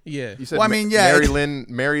kid? Yeah. You said Mary Lynn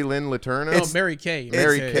Letourneau? No, Mary Kay.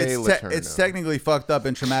 Mary Kay Letourneau. It's technically fucked up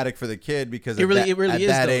and traumatic for the kid because it really at is,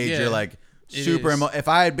 that though. age you're like super if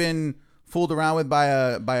I had been fooled around with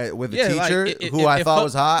a teacher who I thought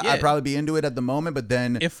was hot, I'd probably be into it at the moment, but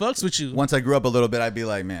then it fucks with you. Once I grew up a little bit, I'd be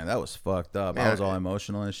like, man, that was fucked up. I was all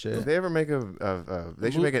emotional and shit. If they ever make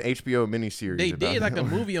they should make an HBO miniseries. They did like a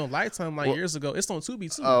movie on Lifetime years ago. It's on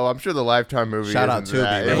Tubi too. Oh, I'm sure the Lifetime movie. Shout out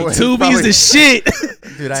Tubi. Tubi is the shit.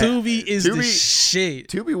 Dude, Tubi is the shit.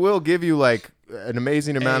 Tubi will give you like an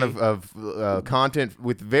amazing amount of content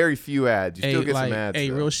with very few ads. You still get some ads. Hey,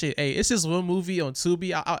 real shit. Hey, it's just one movie on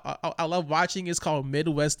Tubi I love watching. It's called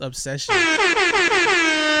Midwest Obsession.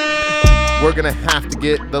 We're gonna have to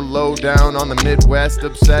get the lowdown on the Midwest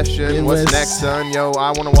obsession. What's next, son? Yo,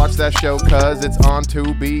 I wanna watch that show cause it's on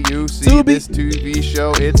Tubi. You see this TV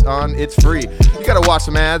show, it's free. You gotta watch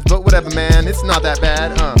some ads, but whatever, man, it's not that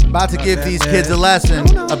bad. About to give these kids a lesson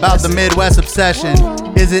about the Midwest obsession.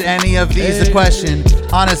 Is it any of these a question?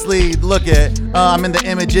 Honestly, look at, I'm in the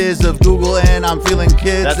images of Google and I'm feeling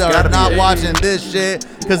kids are not watching this shit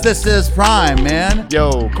because this is prime, man.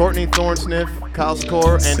 Yo, Courtney Thorne-Sniff, Kyle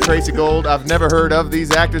Secor, and Tracy Gold. I've never heard of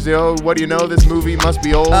these actors. Yo, what do you know? This movie must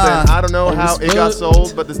be old, and I don't know how it got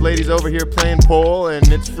sold, but this lady's over here playing pole, and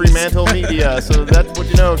it's Fremantle Media, so that's what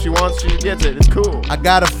you know. If she wants, she gets it. It's cool. I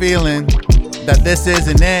got a feeling that this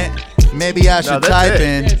isn't it. Maybe I should type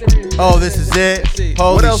in, oh, this is it.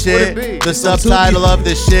 Holy shit. The subtitle of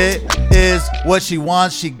this shit is what she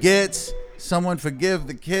wants, she gets. Someone forgive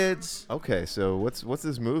the kids. Okay, so what's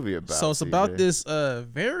this movie about? So it's about this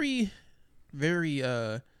very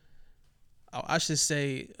I should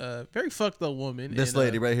say very fucked up woman. This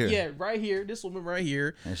lady right here. Yeah, right here. This woman right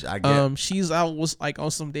here. I get she's out was like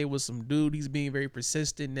on some date with some dude. He's being very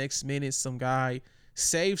persistent. Next minute, some guy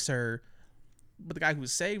saves her, but the guy who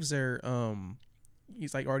saves her,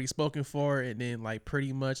 he's like already spoken for, and then like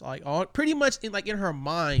pretty much in her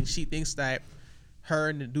mind, she thinks that her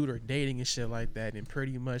and the dude are dating and shit like that, and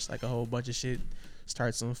pretty much like a whole bunch of shit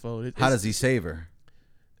starts to unfold. How does he save her?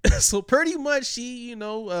 So pretty much she,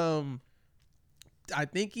 I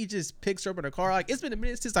think he just picks her up in a car. Like, it's been a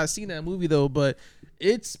minute since I've seen that movie though, but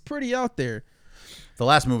it's pretty out there. The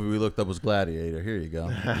last movie we looked up was Gladiator. Here you go.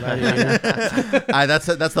 That's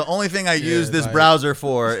the only thing I use this browser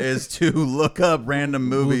for is to look up random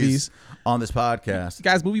movies on this podcast. You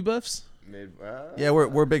guys, movie buffs? Yeah,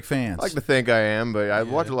 we're big fans. I like to think I am, but I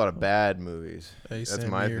watch a lot of bad movies. That's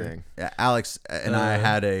my thing. Yeah, Alex and I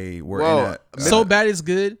had So Bad It's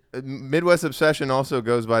Good. Midwest Obsession also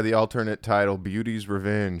goes by the alternate title Beauty's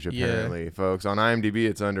Revenge, apparently, folks. On IMDb,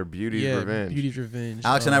 it's under Beauty's Revenge. Beauty's Revenge.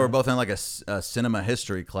 Alex and I were both in like a cinema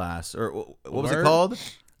history class, or what was it called?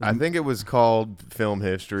 I think it was called Film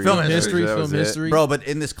History. Film History. Bro, but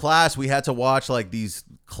in this class, we had to watch like these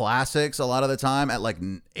classics a lot of the time at like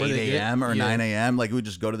 8 a.m. or 9 a.m. Like we would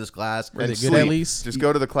just go to this class. And sleep. At least? Just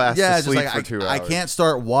go to the class to sleep for 2 hours. I can't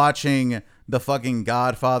start watching the fucking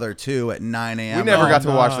Godfather 2 at 9 a.m. We never got to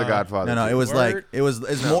watch The Godfather. No, it was like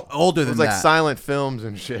it's more older than that. It was like silent films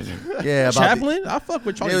and shit. Yeah, about Chaplin. I fuck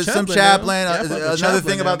with Charlie. It was Chaplin, some Chaplin. Yeah, another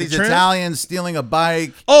thing about these Italians stealing a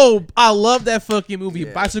bike. Oh, I love that fucking movie,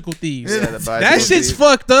 Bicycle Thieves. Yeah, that shit's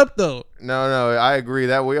fucked up though. No, I agree.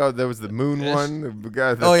 There was the moon one. The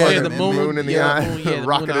guy, the moon in the eye,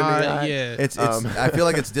 rocket in the eye. Yeah, it's. I feel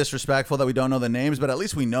like it's disrespectful that we don't know the names, but at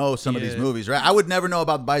least we know some of these movies, right? I would never know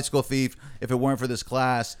about Bicycle Thief if it weren't for this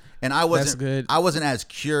class, and I wasn't as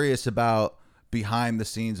curious about behind the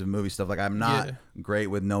scenes of movie stuff. Like I'm not great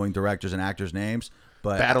with knowing directors and actors' names.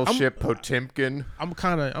 But Battleship Potemkin. I'm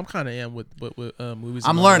kind of am with movies.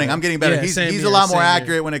 I'm learning. I'm getting better. Yeah, he's a lot more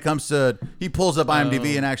accurate when it comes to. He pulls up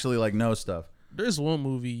IMDb and actually like knows stuff. There's one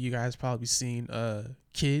movie you guys probably seen,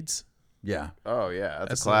 Kids. Yeah. Oh yeah,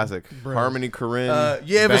 that's a classic. Harmony Korine.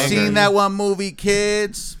 You ever seen that one movie,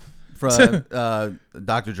 Kids? From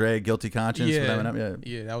Dr. Dre, Guilty Conscience. Yeah,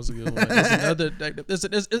 that was a good one. There's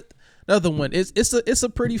another one. It's a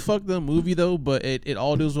pretty fucked up movie though, but it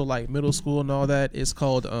all deals with like middle school and all that. It's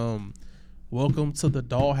called Welcome to the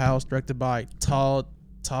Dollhouse, directed by Todd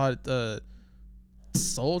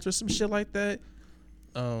Solondz or some shit like that.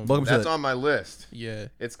 That's on my list. Yeah,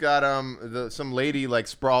 it's got some lady like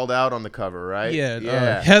sprawled out on the cover, right?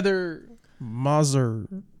 Yeah. Heather Mazur.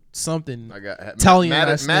 Something I got Italian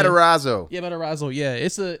Matarazzo. Yeah, Matarazzo. Yeah,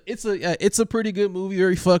 it's a pretty good movie.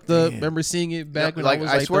 Very fucked up. Remember seeing it back when I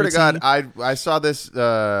was like I swear 13. to God, I saw this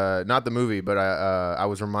not the movie, but I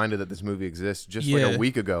was reminded that this movie exists just like a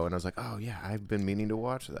week ago, and I was like, oh yeah, I've been meaning to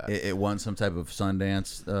watch that. It won some type of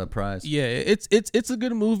Sundance prize. Yeah, it's a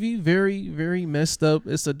good movie. Very very messed up.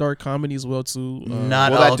 It's a dark comedy as well too.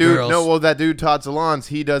 That dude Todd Solondz,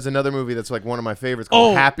 he does another movie that's like one of my favorites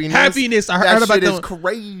called Happiness. Happiness. I heard about that. Is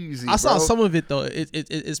crazy. I saw some of it though.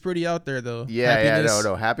 It's pretty out there though.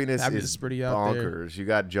 Happiness is pretty out bonkers. there. You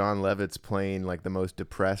got John Lovitz playing like the most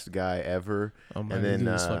depressed guy ever. Oh my god,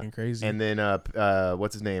 he's fucking crazy. And then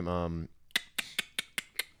what's his name?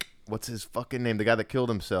 What's his fucking name? The guy that killed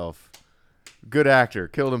himself. Good actor,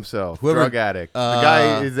 killed himself. Drug addict. The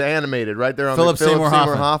guy is animated right there on Philip Seymour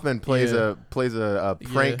Hoffman plays a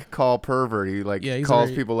prank call pervert. He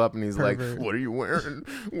calls people up and he's pervert. like, "What are you wearing?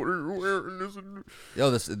 What are you wearing? This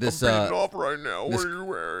I'm beating off right now. What are you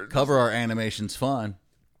wearing? Cover art animation's fun.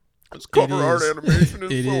 This cover art animation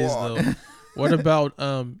is it so is hot. though. What about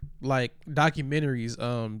like documentaries?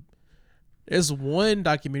 There's one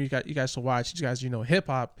documentary you guys should watch. You guys, hip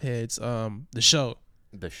hop heads. The show.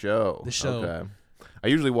 The show. Okay. I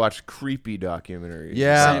usually watch creepy documentaries.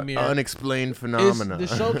 Yeah. Unexplained phenomena. The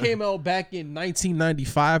show came out back in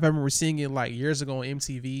 1995. I remember seeing it like years ago on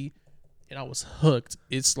MTV, and I was hooked.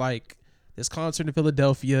 It's like this concert in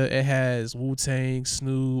Philadelphia. It has Wu-Tang,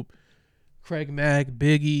 Snoop, Craig Mack,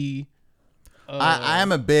 Biggie. I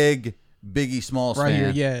am a big Biggie Smalls right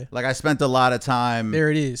fan. Here, yeah. Like I spent a lot of time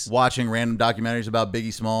there it is watching random documentaries about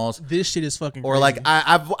Biggie Smalls. This shit is fucking or crazy. like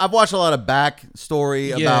I've watched a lot of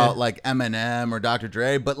backstory about like Eminem or Dr.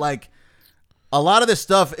 Dre, but like a lot of this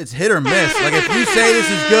stuff, it's hit or miss. Like if you say this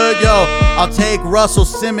is good, yo, I'll take Russell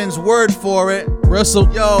Simmons' word for it. Russell,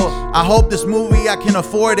 yo, I hope this movie I can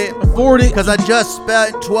afford it because I just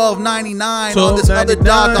spent $12.99 on this other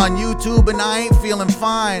doc on YouTube and I ain't feeling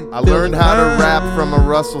fine. I learned how to rap from a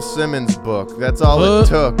Russell Simmons book. That's all it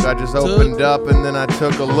took. I just opened up and then I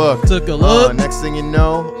took a look. Next thing you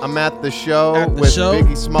know, I'm at the show with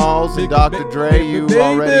Biggie Smalls and Dr. Dre. You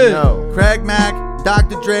already know. Craig Mack,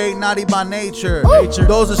 Dr. Dre, Naughty by Nature.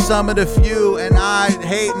 Those are some of the few, and I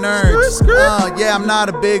hate nerds. Yeah, I'm not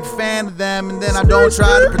a big fan of them, and then I don't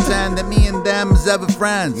try to pretend that me and them is ever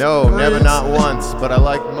friends. No, never, not once, but I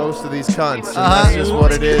like most of these cunts, and that's just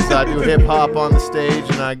what it is. I do hip-hop on the stage,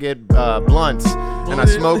 and I get blunts, and I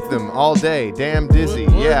smoke them all day. Damn dizzy.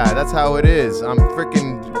 Yeah, that's how it is. I'm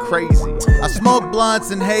freaking crazy. I smoke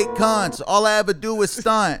blunts and hate cunts. All I ever do is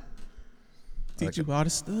stunt. Teach you how to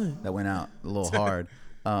stunt. That went out a little hard.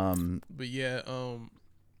 But yeah,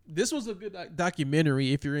 this was a good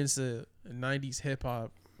documentary if you're into 90s hip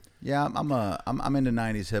hop. Yeah, I'm into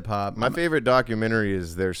 90s hip hop. My favorite documentary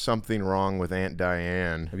is "There's Something Wrong with Aunt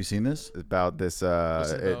Diane." Have you seen this? About this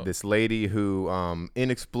this lady who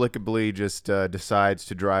inexplicably just decides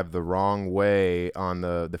to drive the wrong way on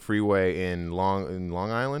the freeway in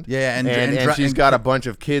Long Island. Yeah, and she's got a bunch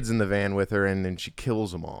of kids in the van with her, and then she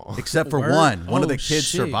kills them all except for one. One of the kids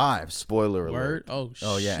survives. Spoiler alert.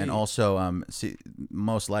 Oh yeah, and also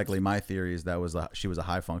most likely my theory is that she was a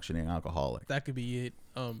high functioning alcoholic. That could be it.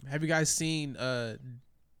 Have you guys seen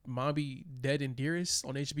Mommy Dead and Dearest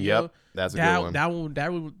on HBO? Yep, that's a good one.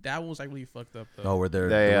 That one's like really fucked up though. Oh, where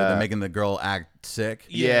they're making the girl act sick.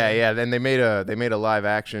 Yeah. Then they made a live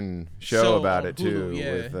action show about it too. Hulu,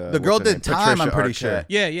 yeah. With, the girl did time. Patricia I'm pretty Arquette.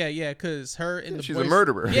 sure. Yeah. Because her and the she's a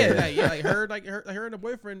murderer. Yeah, like her and the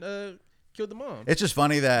boyfriend killed the mom. It's just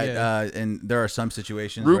funny that and there are some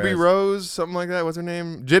situations. Ruby Rose, something like that. What's her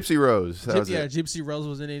name? Gypsy Rose. Gypsy Rose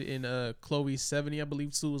was in it, in Chloe 70, I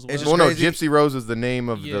believe, too, as well. No, Gypsy Rose is the name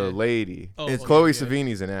of the lady. Chloe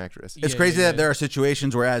Savini's an actress. It's crazy that there are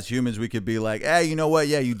situations where, as humans, we could be like, "Hey, you know what?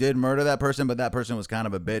 Yeah, you did murder that person, but that person was kind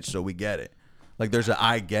of a bitch, so we get it." Like, there's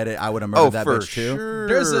I get it. I would have murdered that bitch too.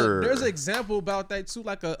 There's an example about that too,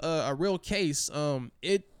 like a real case.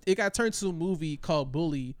 It got turned to a movie called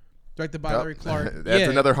Bully. Directed by Larry Clark. That's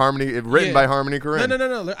another Harmony, written by Harmony Korine.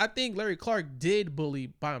 No. I think Larry Clark did Bully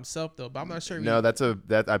by himself though, but I'm not sure.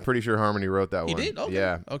 I'm pretty sure Harmony wrote that one. He did? Okay.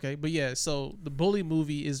 Yeah. Okay, but yeah, so the Bully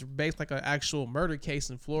movie is based like an actual murder case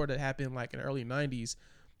in Florida that happened like in the early 90s.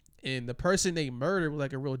 And the person they murdered was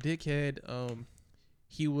like a real dickhead.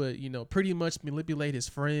 He would, pretty much manipulate his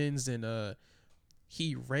friends, and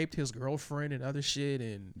he raped his girlfriend and other shit.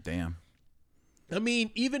 And damn. I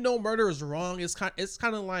mean, even though murder is wrong, it's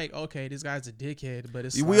kind of like, okay, this guy's a dickhead,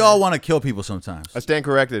 but we all want to kill people sometimes. I stand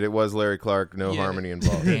corrected. It was Larry Clark, no Harmony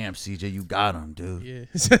involved. Damn, CJ, you got him, dude. Yeah.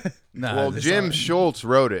 Well, Jim Schultz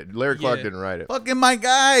wrote it. Larry Clark didn't write it. Fucking my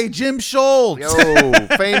guy, Jim Schultz. Yo,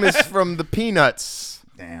 famous from the Peanuts.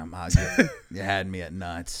 Damn, you had me at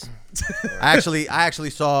nuts. I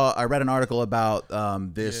read an article about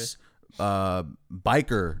this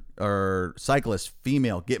biker or cyclist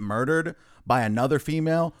female get murdered by another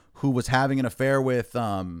female who was having an affair with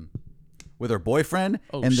her boyfriend.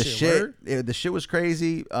 And the shit was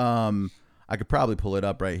crazy. I could probably pull it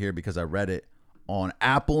up right here because I read it on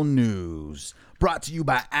Apple News. Brought to you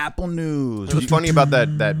by Apple News. What's funny about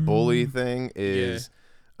that bully thing is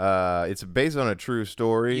it's based on a true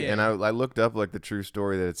story, and I looked up like the true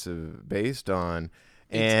story that it's based on,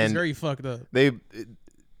 and it's very fucked up. They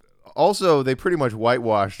pretty much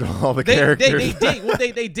whitewashed all the characters.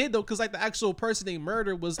 They did though, because like the actual person they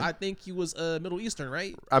murdered was, I think he was Middle Eastern,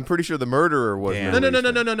 right? I'm pretty sure the murderer was.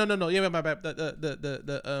 No. Yeah, my bad.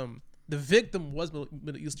 The victim was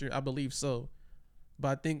Middle Eastern, I believe so. But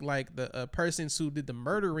I think like the persons who did the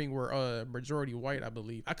murdering were majority white, I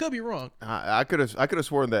believe. I could be wrong. I could have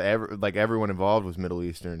sworn that everyone involved was Middle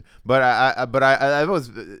Eastern, but I was.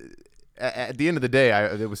 at the end of the day,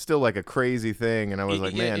 it was still like a crazy thing, and I was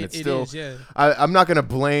like, man, it's still. Is, yeah. I'm not gonna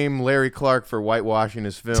blame Larry Clark for whitewashing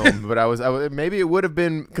his film, but I was maybe it would have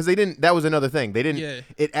been because they didn't. That was another thing. They didn't. Yeah.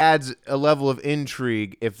 It adds a level of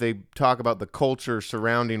intrigue if they talk about the culture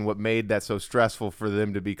surrounding what made that so stressful for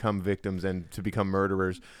them to become victims and to become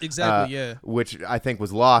murderers. Exactly. Yeah. Which I think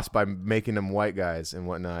was lost by making them white guys and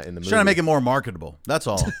whatnot in the movie. Trying to make it more marketable. That's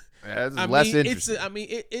all. It's less interesting.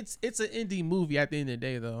 It's an indie movie at the end of the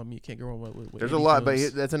day, though. I mean, you can't go wrong with There's a lot, but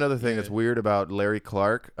that's another thing that's weird about Larry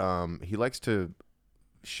Clark. He likes to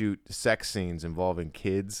shoot sex scenes involving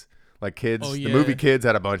kids. Like kids, Oh, yeah. The movie Kids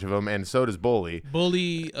had a bunch of them, and so does Bully.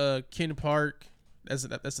 Ken Park. That's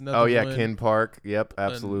another. Oh yeah, one. Ken Park. Yep,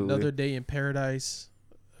 absolutely. Another Day in Paradise.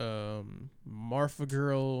 Marfa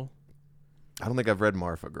Girl. I don't think I've read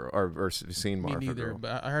Marfa Girl or seen Me Marfa neither, Girl.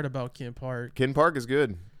 but I heard about Ken Park. Ken Park is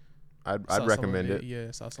good. I'd Saw some recommend of it. Yeah,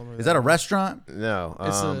 saw some of Is that a restaurant? No,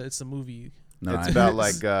 It's a movie. No, it's about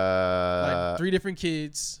like 3 different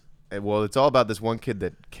kids well, it's all about this one kid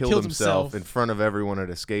that killed himself himself. in front of everyone at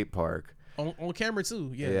a skate park, on camera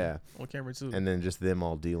too. Yeah, Yeah. on camera too. and then just them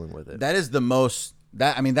all dealing with it. That is the most.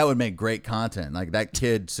 That that would make great content. Like that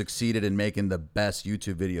kid succeeded in making the best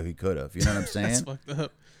YouTube video he could have. You know what I'm saying? That's fucked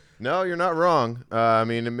up. No, you're not wrong. I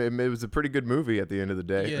mean, it was a pretty good movie at the end of the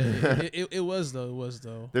day. Yeah, it was though. It was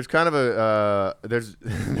though. There's kind of a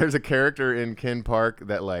there's a character in Ken Park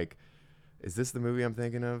that like, is this the movie I'm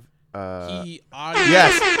thinking of?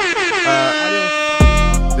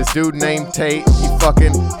 This dude named Tate, he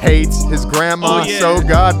fucking hates his grandma so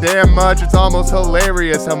goddamn much. It's almost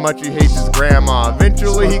hilarious how much he hates his grandma.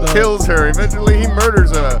 Eventually he kills her. Eventually he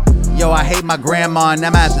murders her. Yo, I hate my grandma and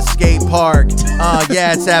I'm at the skate park.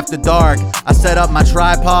 Yeah, it's after dark. I set up my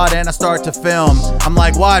tripod and I start to film. I'm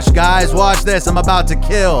like, watch guys, watch this, I'm about to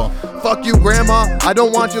kill. Fuck you, grandma. I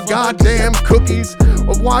don't want your goddamn cookies.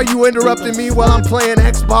 Why are you interrupting me while I'm playing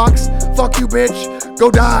Xbox? Fuck you, bitch. Go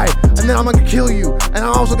die. And then I'm gonna kill you. And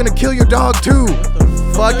I'm also gonna kill your dog, too.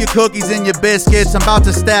 Fuck your cookies and your biscuits. I'm about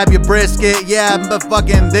to stab your brisket. Yeah, but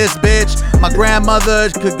fucking this bitch. My grandmother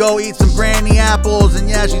could go eat some granny apples. And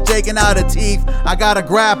yeah, she's taking out her teeth. I gotta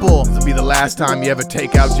grapple. This'll be the last time you ever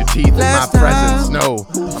take out your teeth in my presence. No,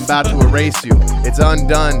 I'm about to erase you. It's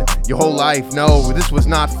undone. Your whole life. No, this was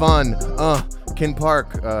not fun. Ken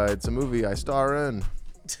Park. It's a movie I star in.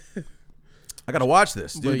 I gotta watch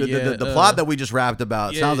this, dude. But yeah, the plot that we just rapped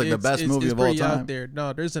about sounds like the best movie of all pretty time. out there.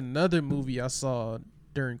 No, there's another movie I saw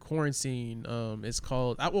during quarantine. It's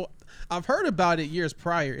called. I've heard about it years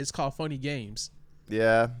prior. It's called Funny Games.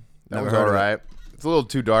 Yeah, that Never was heard of all it. right. It's a little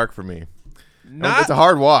too dark for me. It's a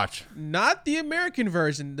hard watch. Not the American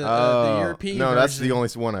version, the European No, version. that's the only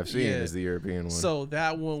one I've seen Yeah. is the European one. So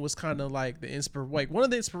that one was kind of like one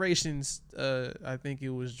of the inspirations. I think it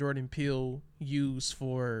was Jordan Peele used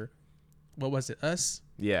for, what was it, Us?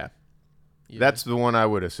 Yeah. That's the one I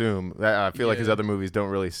would assume. I feel like his other movies don't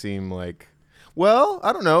really seem like. Well,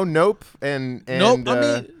 I don't know. Nope and Nope. I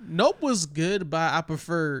mean, Nope was good, but I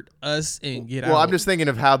preferred Us and Get Out. Well, I'm just thinking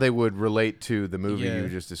of how they would relate to the movie Yeah. you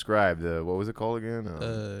just described. What was it called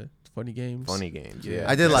again? Funny Games. Funny Games. Yeah.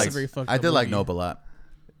 I did That's like a very fucked I up did like movie. Nope a lot.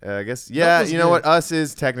 I guess. Yeah. was You know what? good. Us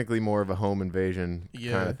is technically more of a home invasion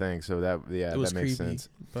Yeah. kind of thing. So that It was that makes creepy. sense.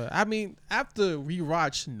 But I mean, after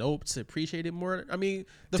rewatch Nope to appreciate it more, I mean,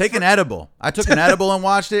 Take an edible. I took an edible and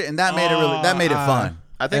watched it, and that made it fun.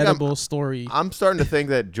 I think edible story. I'm starting to think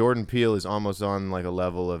that Jordan Peele is almost on like a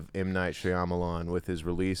level of M. Night Shyamalan with his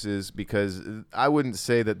releases, because I wouldn't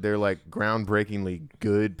say that they're like groundbreakingly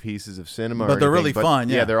good pieces of cinema, But or they're anything, really fun,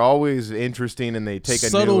 yeah. they're always interesting and they take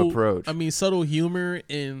a new approach. I mean, subtle humor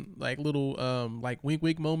and like little like wink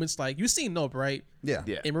wink moments. Like you seen Nope, right? Yeah.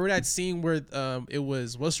 Yeah. And remember that scene where it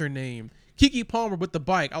was, what's her name, Keke Palmer with the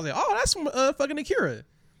bike. I was like, oh, that's from fucking Akira.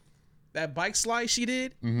 That bike slide she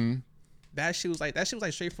did. Mm-hmm. That shit was like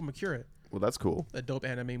straight from Akira. Well, that's cool. A dope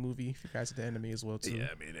anime movie. If you guys are the anime as well too. Yeah,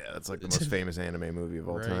 I mean, that's like the most famous anime movie of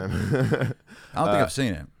all Right. time. I don't think I've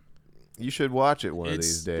seen it. You should watch it one of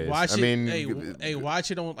these days. Watch I it. mean, Hey,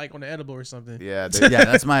 watch it on the edible or something. yeah, Yeah,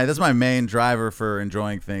 that's my main driver for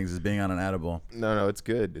enjoying things is being on an edible. no, it's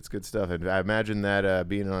good. It's good stuff. And I imagine that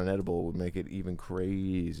being on an edible would make it even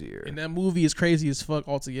crazier. And that movie is crazy as fuck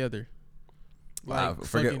altogether. Wow, Like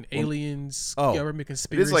forget- fucking aliens, Oh. government It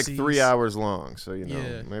conspiracies. is like 3 hours long, so you know,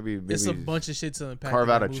 Yeah. maybe It's a bunch of shit to unpack. carve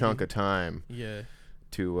in out that a movie. chunk of time Yeah.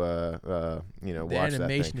 to The watch that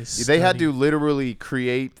animation thing. is They had to stunning. literally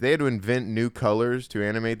they had to invent new colors to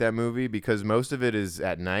animate that movie, because most of it is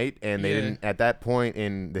at night, and they Yeah. didn't, at that point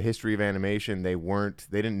in the history of animation, they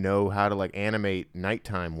didn't know how to like animate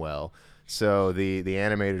nighttime well. So the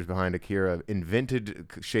animators behind Akira invented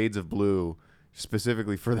shades of blue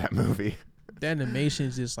specifically for that movie. The animation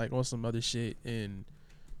is just like on some other shit, and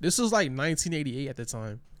this was like 1988 at the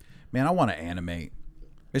time. Man, I want to animate.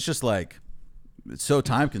 It's just like it's so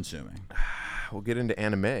time consuming. We'll get into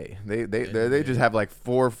anime. They just have like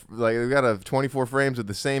they got a 24 frames of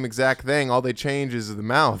the same exact thing. All they change is the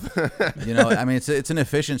mouth. You know, I mean, it's an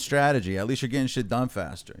efficient strategy. At least you're getting shit done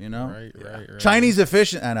faster. You know, Right. Chinese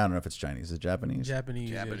efficient. And I don't know if it's Chinese. Is it Japanese?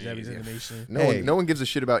 Japanese animation. No one gives a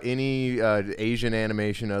shit about any Asian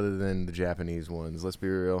animation other than the Japanese ones. Let's be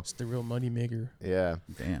real. It's the real money maker. Yeah.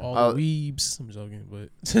 Damn. All the weebs. I'm joking,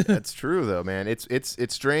 but That's true though, man. It's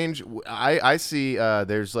strange. I see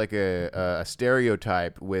there's like a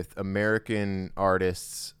stereotype with American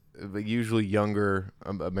artists, usually younger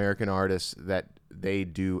American artists, that they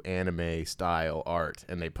do anime style art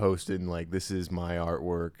and they post it and like, this is my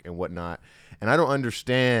artwork and whatnot. And I don't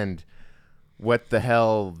understand what the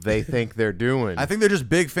hell they think they're doing. I think they're just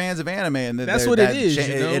big fans of anime, and that's what it is.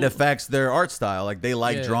 It affects their art style. Like they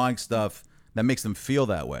like drawing stuff that makes them feel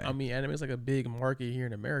that way. I mean, anime is like a big market here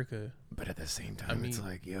in America. But at the same time, it's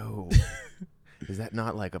like, yo, is that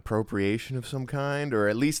not like appropriation of some kind, or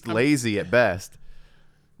at least lazy at best?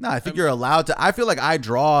 No, I think you're allowed to. I feel like I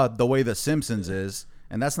draw the way The Simpsons is,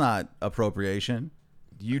 and that's not appropriation.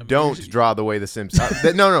 You don't draw the way The Simpsons.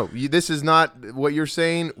 No. This is not what you're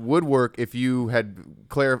saying. Would work if you had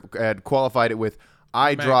qualified it with,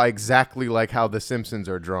 I draw exactly like how The Simpsons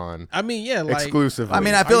are drawn. I mean, yeah, like exclusively. I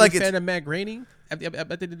mean, I feel like it's it's fan of Matt Groening at the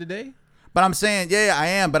end of the day. But I'm saying, yeah, I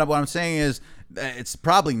am. But what I'm saying is, it's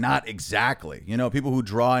probably not exactly. You know, people who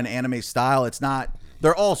draw an anime style, it's not.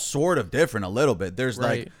 They're all sort of different a little bit. There's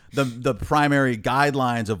like the primary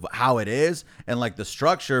guidelines of how it is and like the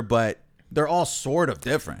structure, but they're all sort of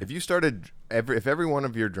different. If you started if every one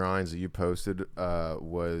of your drawings that you posted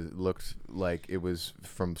looked like it was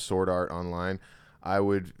from Sword Art Online, I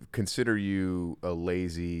would consider you a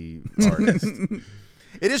lazy artist.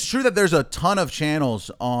 It is true that there's a ton of channels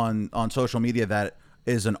on social media that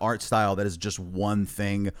is an art style that is just one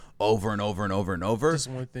thing over and over and over and over. Just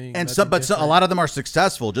one thing. And a lot of them are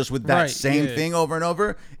successful just with that same thing over and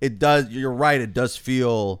over. It does. You're right. It does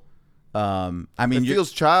feel. I mean, it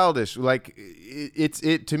feels childish. Like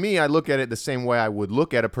it to me. I look at it the same way I would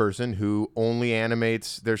look at a person who only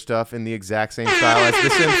animates their stuff in the exact same style as The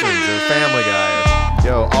Simpsons or Family Guy. Or,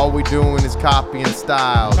 yo, all we doing is copying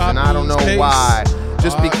styles, and I don't know why.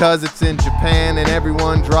 Just because it's in Japan and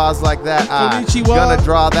everyone draws like that, I'm gonna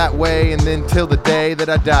draw that way, and then till the day that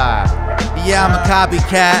I die. Yeah, I'm a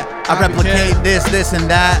copycat. I replicate this, and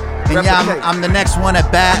that. And yeah, I'm the next one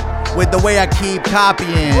at bat with the way I keep copying.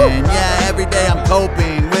 Yeah, every day I'm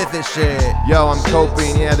coping with this shit. Yo, I'm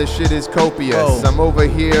coping. Yeah, this shit is copious. Whoa. I'm over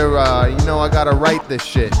here, I gotta write this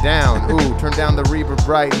shit down. Ooh, turn down the reverb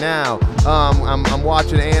right now. I'm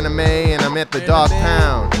watching anime and I'm at the dog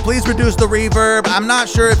pound. Please reduce the reverb. I'm not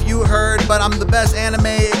sure if you heard, but I'm the best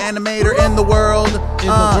animator in the world.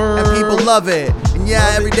 And people love it. And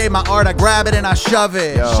yeah, every day my art, I grab it and I shove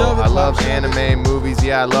it. Yo, I love anime movies.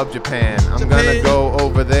 Yeah, I love Japan. I'm gonna go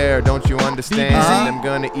over there. Don't you understand? I'm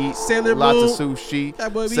gonna eat lots of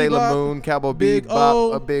sushi. Sailor Moon, Cowboy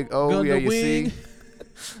Bebop, a big O. Yeah, you see.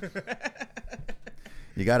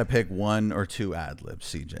 You got to pick one or two ad libs,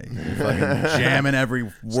 CJ. You're fucking jamming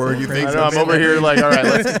every word you think. I know, I'm over here like, all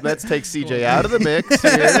right, let's take CJ out of the mix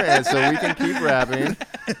here, and so we can keep rapping.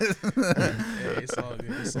 It's all good.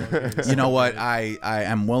 It's all good. You know what? I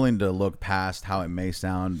am willing to look past how it may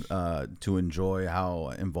sound to enjoy how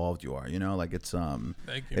involved you are. You know, like it's Thank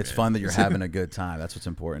you, it's man. fun that you're having a good time. That's what's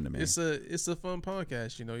important to me. It's a fun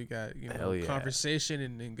podcast. You know, you got yeah. conversation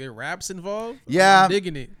and good raps involved. Yeah, I'm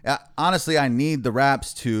digging it. Honestly, I need the raps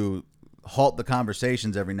to halt the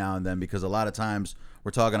conversations every now and then, because a lot of times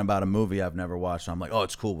we're talking about a movie I've never watched. So I'm like, oh,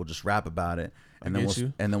 it's cool. We'll just rap about it. And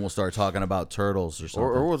then we'll start talking about turtles or something.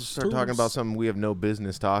 Or we'll just start talking about something we have no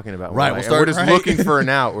business talking about. Right, we're just looking for an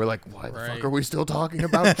out. We're like, why the fuck are we still talking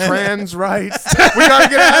about trans rights? We gotta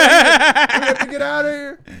get out of here. We have to get out of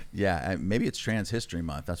here. Yeah, maybe it's Trans History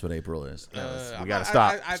Month. That's what April is. We gotta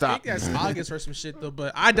stop. I think that's August or some shit though.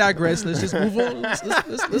 But I digress. Let's just move on. Let's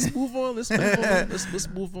move on. Let's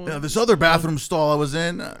move on. Yeah, this other bathroom stall I was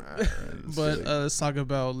in. But let's talk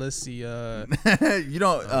about. Let's see. You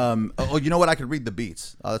know what? I could read the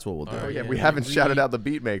beats. Oh, that's what we'll do. Oh yeah, we haven't shouted out the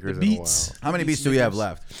beat makers in a while. How many beats do we have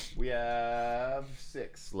left? We have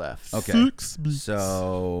 6 left. Okay. 6 beats.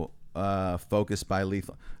 So, Focus by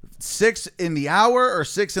Lethal. 6 in the hour or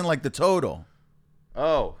 6 in like the total?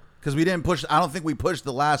 Oh. Because we didn't push. I don't think we pushed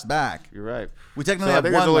the last back. You're right. We technically I have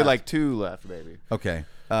think one there's only left. like 2 left, maybe. Okay.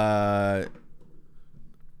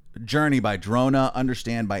 Journey by Drona.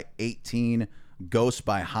 Understand by 18. Ghost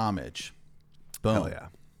by Homage. Boom. Hell yeah.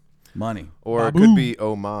 Money. Or it could be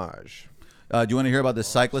homage. Do you want to hear about this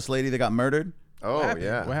cyclist lady that got murdered? Oh,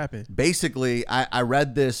 yeah. What happened? Basically, I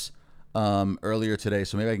read this earlier today,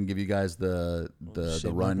 so maybe I can give you guys the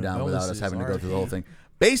rundown without us having to go through the whole thing.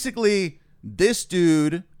 Basically, this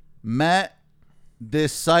dude met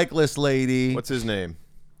this cyclist lady. What's his name?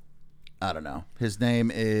 I don't know. His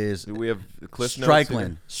name is Do we have Cliff Notes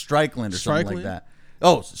Strickland. Strickland or something like that.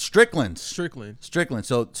 Oh, Strickland. Strickland.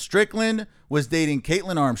 So Strickland was dating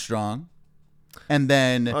Caitlin Armstrong. And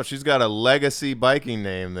then Oh, she's got a legacy biking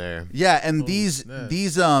name there. yeah, and these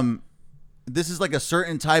this is like a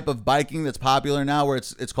certain type of biking that's popular now where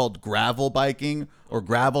it's called gravel biking or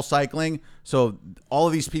gravel cycling. So all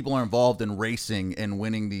of these people are involved in racing and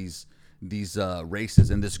winning these races.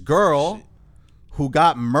 And this girl who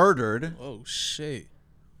got murdered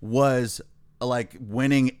was like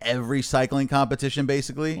winning every cycling competition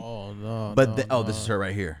basically. Oh no. But this is her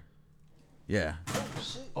right here. Yeah.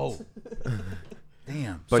 Oh.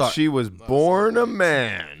 Damn. But she was born a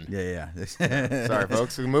man. Yeah. Sorry,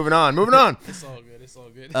 folks. Moving on. It's all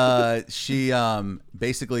good. She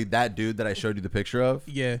basically that dude that I showed you the picture of.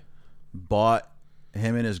 Yeah. Bought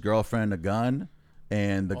him and his girlfriend a gun,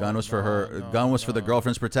 and the gun was for her. Gun was for the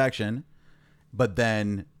girlfriend's protection. But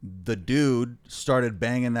then the dude started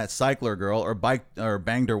banging that cycler girl, or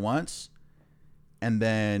banged her once, and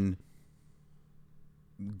then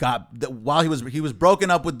while he was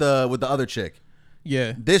broken up with the other chick.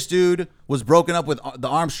 Yeah. This dude was broken up with the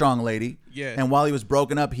Armstrong lady. Yeah. And while he was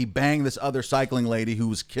broken up, he banged this other cycling lady who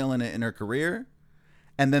was killing it in her career.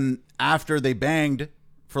 And then after they banged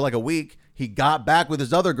for like a week, he got back with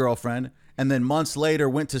his other girlfriend, and then months later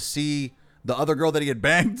went to see the other girl that he had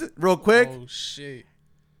banged real quick. Oh shit.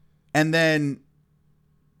 And then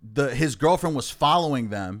his girlfriend was following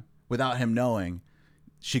them without him knowing.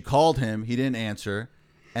 She called him, he didn't answer,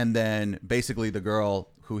 and then basically the girl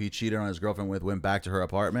who he cheated on his girlfriend with went back to her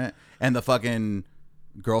apartment, and the fucking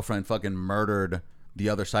girlfriend fucking murdered the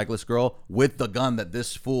other cyclist girl with the gun that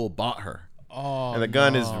this fool bought her. Oh, And the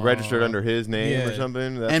gun is registered under his name or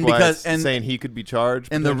something. That's And why because- it's saying he could be charged.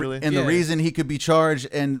 And the reason he could be charged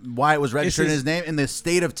and why it was registered in his name, in the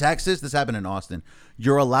state of Texas, this happened in Austin,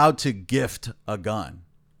 you're allowed to gift a gun.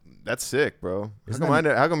 That's sick, bro.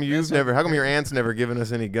 How come your aunt's never given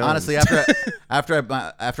us any guns? Honestly, after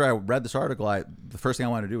I read this article, the first thing I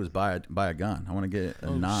wanted to do was buy a gun. I want to get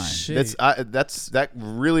a 9. Shit. That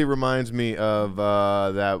really reminds me of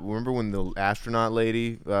that. Remember when the astronaut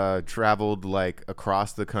lady traveled like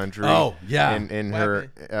across the country? Oh yeah. And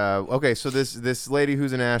her okay, so this lady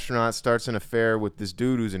who's an astronaut starts an affair with this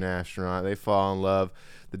dude who's an astronaut. They fall in love.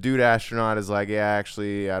 The dude astronaut is like, yeah,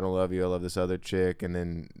 actually, I don't love you. I love this other chick. And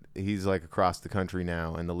then he's like across the country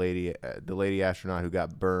now. And the lady astronaut who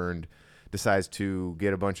got burned decides to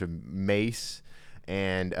get a bunch of mace.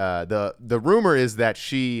 And the rumor is that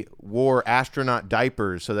she wore astronaut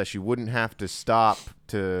diapers so that she wouldn't have to stop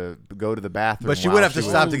to go to the bathroom. But she would have to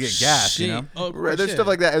stop to get gas, shit. you know? Oh, Right, there's shit. stuff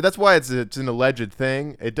like that. That's why it's an alleged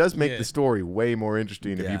thing. It does make Yeah. the story way more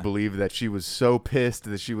interesting if you believe that she was so pissed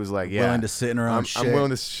that she was like, yeah, Willing to sit in her own shit. I'm willing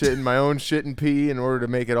to shit in my own shit and pee in order to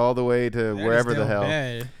make it all the way to That wherever is the damn hell.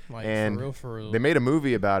 bad. Like, And for real. they made a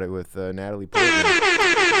movie about it with Natalie Portman.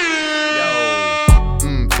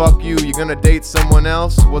 Fuck you, you're gonna date someone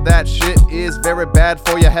else? Well, that shit is very bad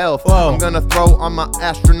for your health. Whoa. I'm gonna throw on my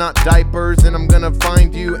astronaut diapers and I'm gonna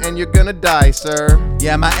find you and you're gonna die, sir.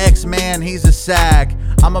 Yeah, my ex-man, he's a sag.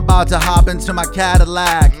 I'm about to hop into my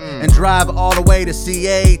Cadillac and drive all the way to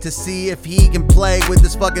CA to see if he can play with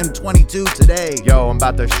this fucking 22 today. Yo, I'm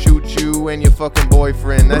about to shoot you and your fucking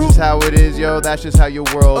boyfriend. That's just how it is, yo. That's just how your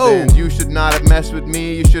world ends. You should not have messed with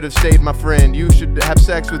me. You should have stayed my friend. You should have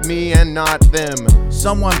sex with me and not them.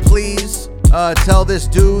 Someone please tell this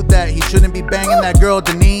dude that he shouldn't be banging that girl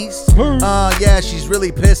Denise. Yeah, she's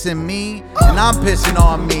really pissing me, and I'm pissing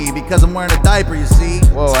on me because I'm wearing a diaper, you see.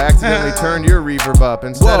 Whoa, I accidentally turned your reverb up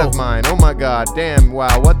instead of mine. Oh my god, damn,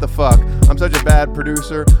 wow, what the fuck? I'm such a bad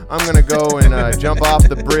producer. I'm gonna go and jump off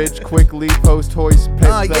the bridge quickly, post-hoist.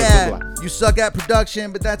 Yeah, you suck at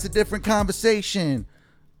production, but that's a different conversation.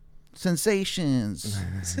 Sensations.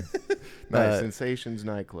 Nice, Sensations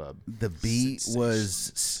nightclub. The beat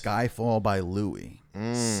was Skyfall by Louis.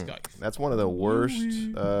 That's one of the worst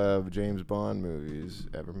James Bond movies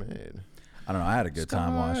ever made. I don't know. I had a good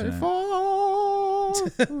time watching it.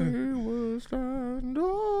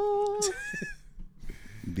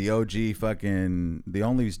 The OG fucking the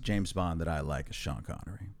only James Bond that I like is Sean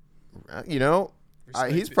Connery. You know,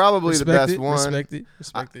 he's probably the best one. Respect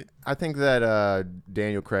it. I think that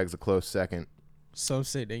Daniel Craig's a close second. Some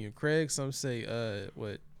say Daniel Craig. Some say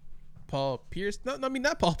Paul Pierce. No, I mean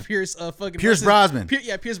not Paul Pierce. Fucking Pierce Brosnan.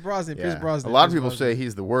 Pierce Brosnan. Yeah. Pierce Brosnan. A lot of Pierce people Brosnan. say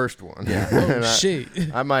he's the worst one. Yeah. Oh shit.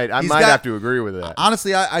 I might got- have to agree with that.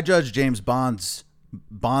 Honestly, I judge James Bond's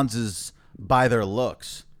by their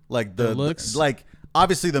looks. Like the looks? like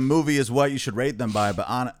obviously the movie is what you should rate them by,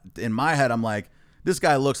 but in my head I'm like, this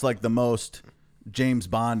guy looks like the most James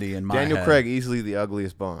Bondy in my Daniel head. Craig, easily the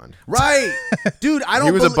ugliest Bond. Right. Dude, I don't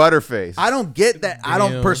He was a belie- butterface. I don't get that. I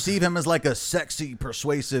don't Damn. perceive him as like a sexy,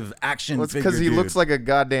 persuasive action Well, it's figure. because he dude. looks like a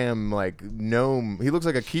goddamn like gnome. He looks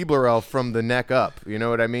like a Keebler elf from the neck up. You know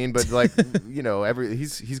what I mean? But like, you know,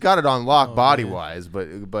 he's got it on lock body wise. But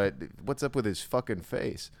what's up with his fucking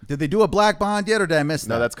face? Did they do a black Bond yet, or did I miss that?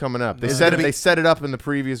 No, that's coming up. They Is it said gonna be- they set it up in the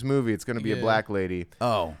previous movie. It's going to be a Yeah. black lady,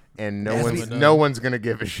 Oh, and That's no one's going to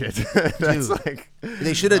give a shit. That's Dude. like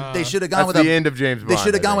they should have gone that's with the a end of James Bond. They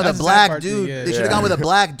should have gone with a That's the sad black part, too, dude. yeah. They should have gone with a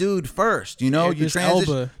black dude first. You know, you Idris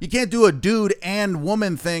transition. Elba. You can't do a dude and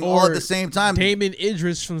woman thing all at Or the same time. Damon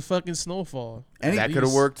Idris from fucking Snowfall. Any- That could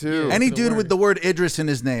have worked too. Yeah. Any could've dude with worked. the word Idris in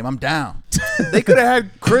his name, I'm down. They could have had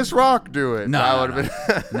Chris Rock do it. No, That no, would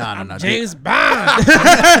have been. No. James Bond.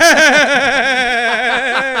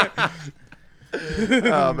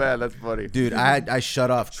 Oh man, that's funny. Dude, I shut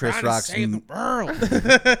off Chris Trying to Rock's. save the world.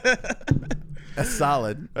 That's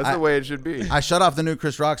solid. That's the way it should be. I shut off the new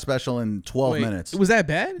Chris Rock special in 12 Wait, minutes. Was that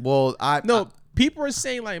bad? Well, No, people are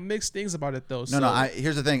saying like mixed things about it though. No.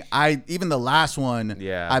 Here's the thing. Even the last one,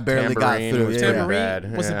 Yeah, I barely got Tambourine through. was Yeah, pretty yeah. Tambourine?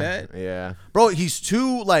 bad. Was it Yeah. bad? Yeah. Bro, he's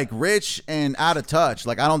too like rich and out of touch.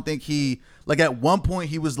 Like I don't think he like at one point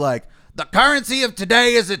he was like, the currency of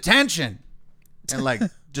today is attention, and like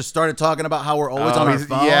just started talking about how we're always on our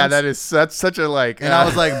phones. Yeah, that's such a like. And I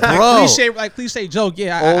was like, bro, cliche joke.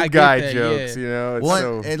 Yeah, old I get guy that, jokes. yeah. You know, it's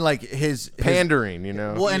well, so and like his pandering. You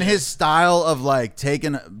know. Well, and his style of like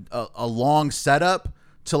taking a long setup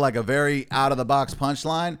to like a very out of the box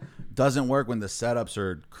punchline doesn't work when the setups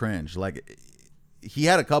are cringe. Like he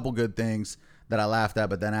had a couple good things that I laughed at,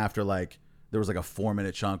 but then after like there was like a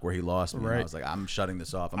 4-minute chunk where he lost me. And I Right. was like, I'm shutting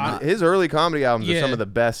this off. I'm not. His early comedy albums are Yeah. some of the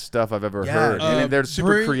best stuff I've ever Yeah. heard. And they're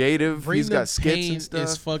super creative. Bring He's Them got skits Pain and stuff.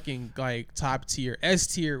 Is fucking like top tier, S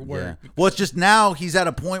tier Yeah. work. Well, it's just now he's at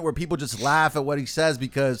a point where people just laugh at what he says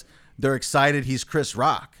because they're excited he's Chris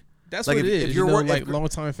Rock. That's Like, what it if is. you're You know, wor- like if-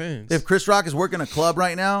 longtime fans. If Chris Rock is working a club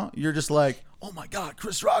right now, you're just like, oh my God,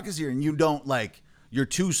 Chris Rock is here. And you don't like, you're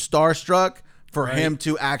too starstruck for him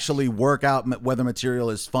to actually work out whether material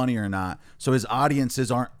is funny or not. So his audiences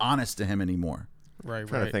aren't honest to him anymore. right, I'm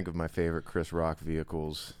trying right. to think of my favorite Chris Rock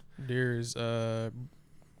vehicles. There's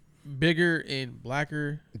bigger and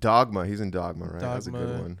blacker. Dogma. He's in Dogma, right? That's a good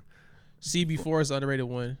Dogma. one. CB4 is the underrated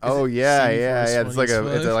one. Oh yeah, CB4 yeah, is yeah. It's funny like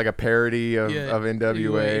as fuck. like a parody of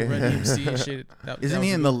NWA. Run DMC and shit. That Isn't was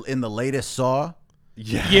he a in good- the latest Saw?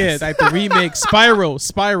 Yes. Yeah, like the remake Spiral.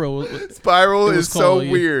 Spiral It was is so called,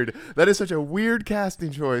 yeah. weird. That is such a weird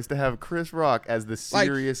casting choice to have Chris Rock as the Like,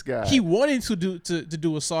 serious guy. He wanted to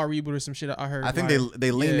do a Saw reboot or some shit. I heard. I think like, they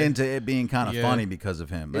leaned yeah. into it being kind of Yeah. funny because of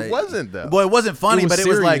him. It wasn't, though. Well, it wasn't funny, It was but it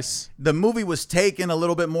was like serious. the movie was taken a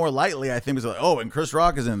little bit more lightly. I think it was like, oh, and Chris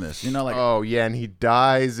Rock is in this. You know, like Oh yeah, and he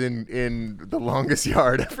dies in The Longest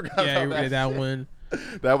Yard. I forgot Yeah, about that one.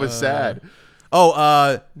 That was sad.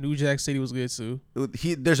 New Jack City was good too.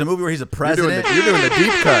 there's a movie where he's a You're doing, president. you're doing the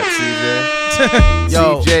deep cuts, CJ.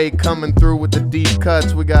 Yo. CJ coming through with the deep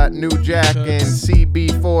cuts. We got New Jack and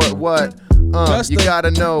CB4. What? You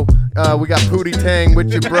gotta know. We got Pootie Tang with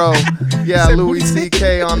your bro. Yeah, Louis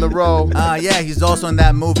C.K. on the roll. Yeah, he's also in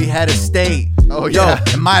that movie Head of State. Oh, Yo, yeah.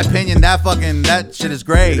 in my opinion, that shit is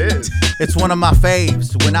great. It is. It's one of my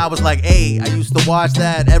faves. When I was like 8, I used to watch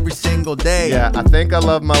that every single day. Yeah, I think I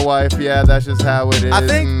love my wife. Yeah, that's just how it is. I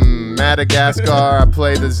think- Madagascar, I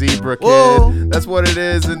play the zebra kid. Whoa. That's what it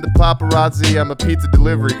is. In the paparazzi, I'm a pizza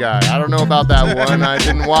delivery guy. I don't know about that one. I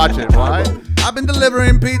didn't watch it. Why? I've been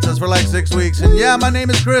delivering pizzas for like 6 weeks. And yeah, my name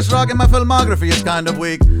is Chris Rock and my filmography is kind of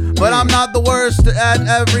weak. But I'm not the worst at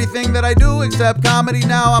everything that I do except comedy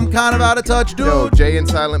now. I'm kind of out of touch, dude. Yo, Jay and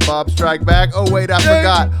Silent Bob Strike Back. Oh, wait, I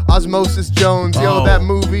forgot. Osmosis Jones. Yo, Oh. that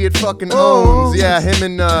movie it fucking Oh. owns. Yeah,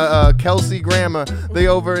 him and Kelsey Grammer. They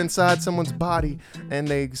over inside someone's body and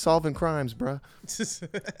they solving crimes, bruh.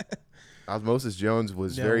 Osmosis Jones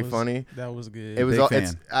was very funny. That was good. It was. Big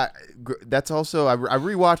It's. That's also. I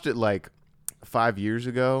rewatched it like 5 years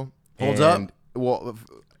ago. Holds up? Well,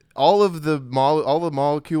 all the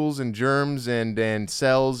molecules and germs and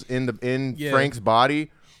cells in Yeah. Frank's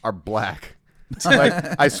body are black. Like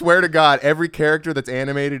I swear to God, every character that's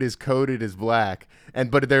animated is coded as black,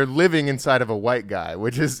 but they're living inside of a white guy,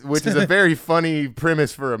 which is a very funny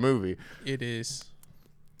premise for a movie. It is.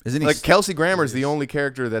 Isn't he like Kelsey Grammer's the only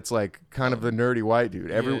character that's like kind of the nerdy white dude.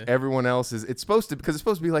 Everyone else is. It's supposed to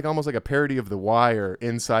be like almost like a parody of The Wire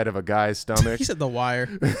inside of a guy's stomach. He said The Wire,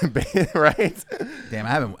 right? Damn, I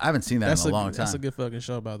haven't seen that in a long time. That's a good fucking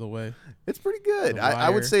show, by the way. It's pretty good. I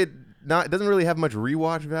would say it doesn't really have much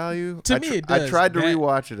rewatch value. To me, it does. I tried to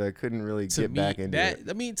rewatch it. I couldn't really get back into it.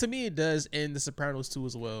 I mean, to me, it does, and The Sopranos too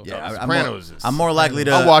as well. Yeah, Sopranos. I'm more likely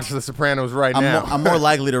to. I'll watch The Sopranos now. I'm more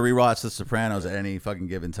likely to rewatch The Sopranos at any fucking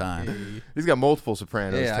given time. He's got multiple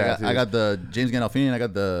Sopranos. Yeah, I got the James Gandolfini, and I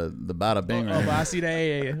got the Bada Bing. But I see that.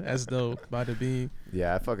 Yeah, that's dope. Bada Bing.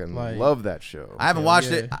 Yeah, I fucking love that show. I haven't watched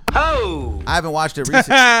it. I haven't watched it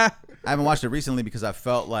recently. I haven't watched it recently because I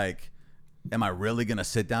felt like, am I really gonna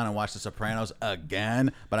sit down and watch The Sopranos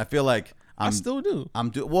again? But I feel like I still do. I'm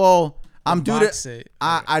due to.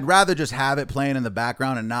 I'd rather just have it playing in the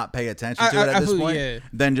background and not pay attention to it at this point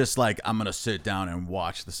than just like I'm gonna sit down and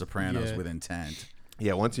watch The Sopranos with intent.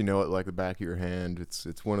 Yeah, once you know it like the back of your hand,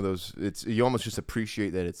 it's one of those. You almost just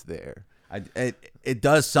appreciate that it's there. It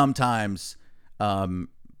does sometimes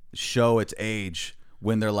show its age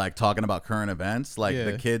when they're like talking about current events. Like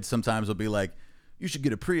the kids sometimes will be like, "You should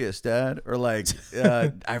get a Prius, Dad," or like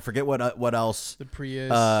I forget what else. The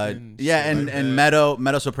Prius. And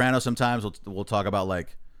Meadow Soprano sometimes we'll talk about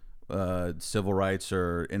like civil rights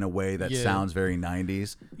or in a way that sounds very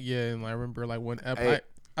 90s. Yeah, and I remember like when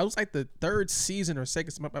I was like the third season or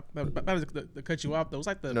second. To cut you off though, it was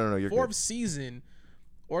like the fourth season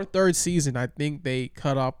or third season. I think they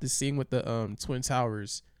cut off the scene with the Twin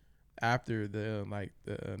Towers after the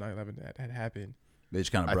 9/11 had happened. They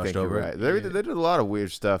just kind of brushed over it. They did a lot of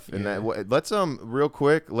weird stuff in that. Let's real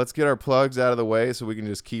quick. Let's get our plugs out of the way so we can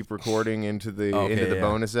just keep recording into the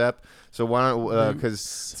bonus ep. So why don't we're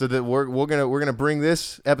gonna bring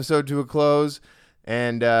this episode to a close.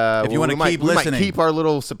 And if you want to keep listening, we might keep our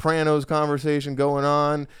little Sopranos conversation going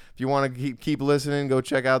on. If you want to keep listening, go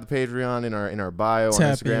check out the Patreon in our bio on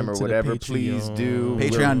Instagram or whatever. Please do.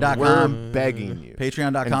 Patreon.com. We're begging you.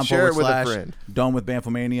 Patreon.com / Dome with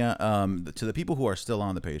Bamfomania. To the people who are still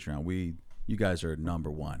on the Patreon, you guys are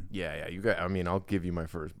number one. Yeah. You guys. I mean, I'll give you my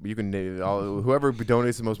first. You can. Whoever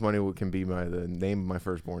donates the most money can be the name of my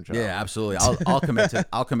firstborn child. Yeah, absolutely. I'll commit to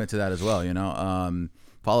that as well. You know.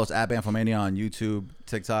 Follow us at Bamfomania on YouTube,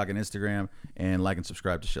 TikTok, and Instagram, and like and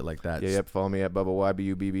subscribe to shit like that. Yep. Follow me at Bubba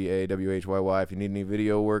YBUBBAWHYY. If you need any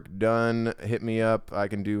video work done, hit me up. I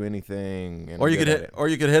can do anything. Or you could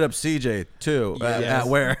hit up CJ too. At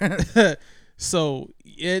where? So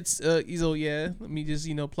it's Let me just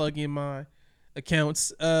plug in my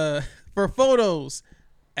accounts for photos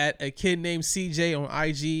at a kid named CJ on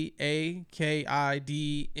IG,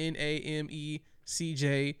 AKIDNAME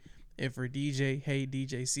CJ. And for DJ, hey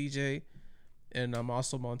DJ CJ, and I'm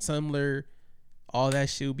also on Tumblr. All that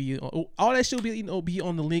should be be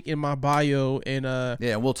on the link in my bio, and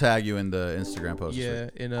we'll tag you in the Instagram post. Yeah,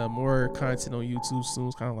 and more content on YouTube soon.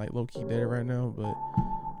 It's kind of like low key dead right now, but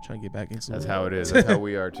I'm trying to get back into it. That's how it is. That's how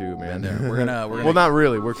we are too, man. We're gonna well, not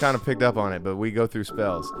really. We're kind of picked up on it, but we go through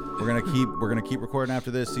spells. We're gonna keep recording after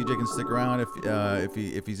this. CJ can stick around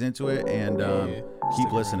if he's into it, and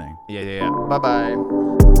keep listening. Yeah. Bye bye.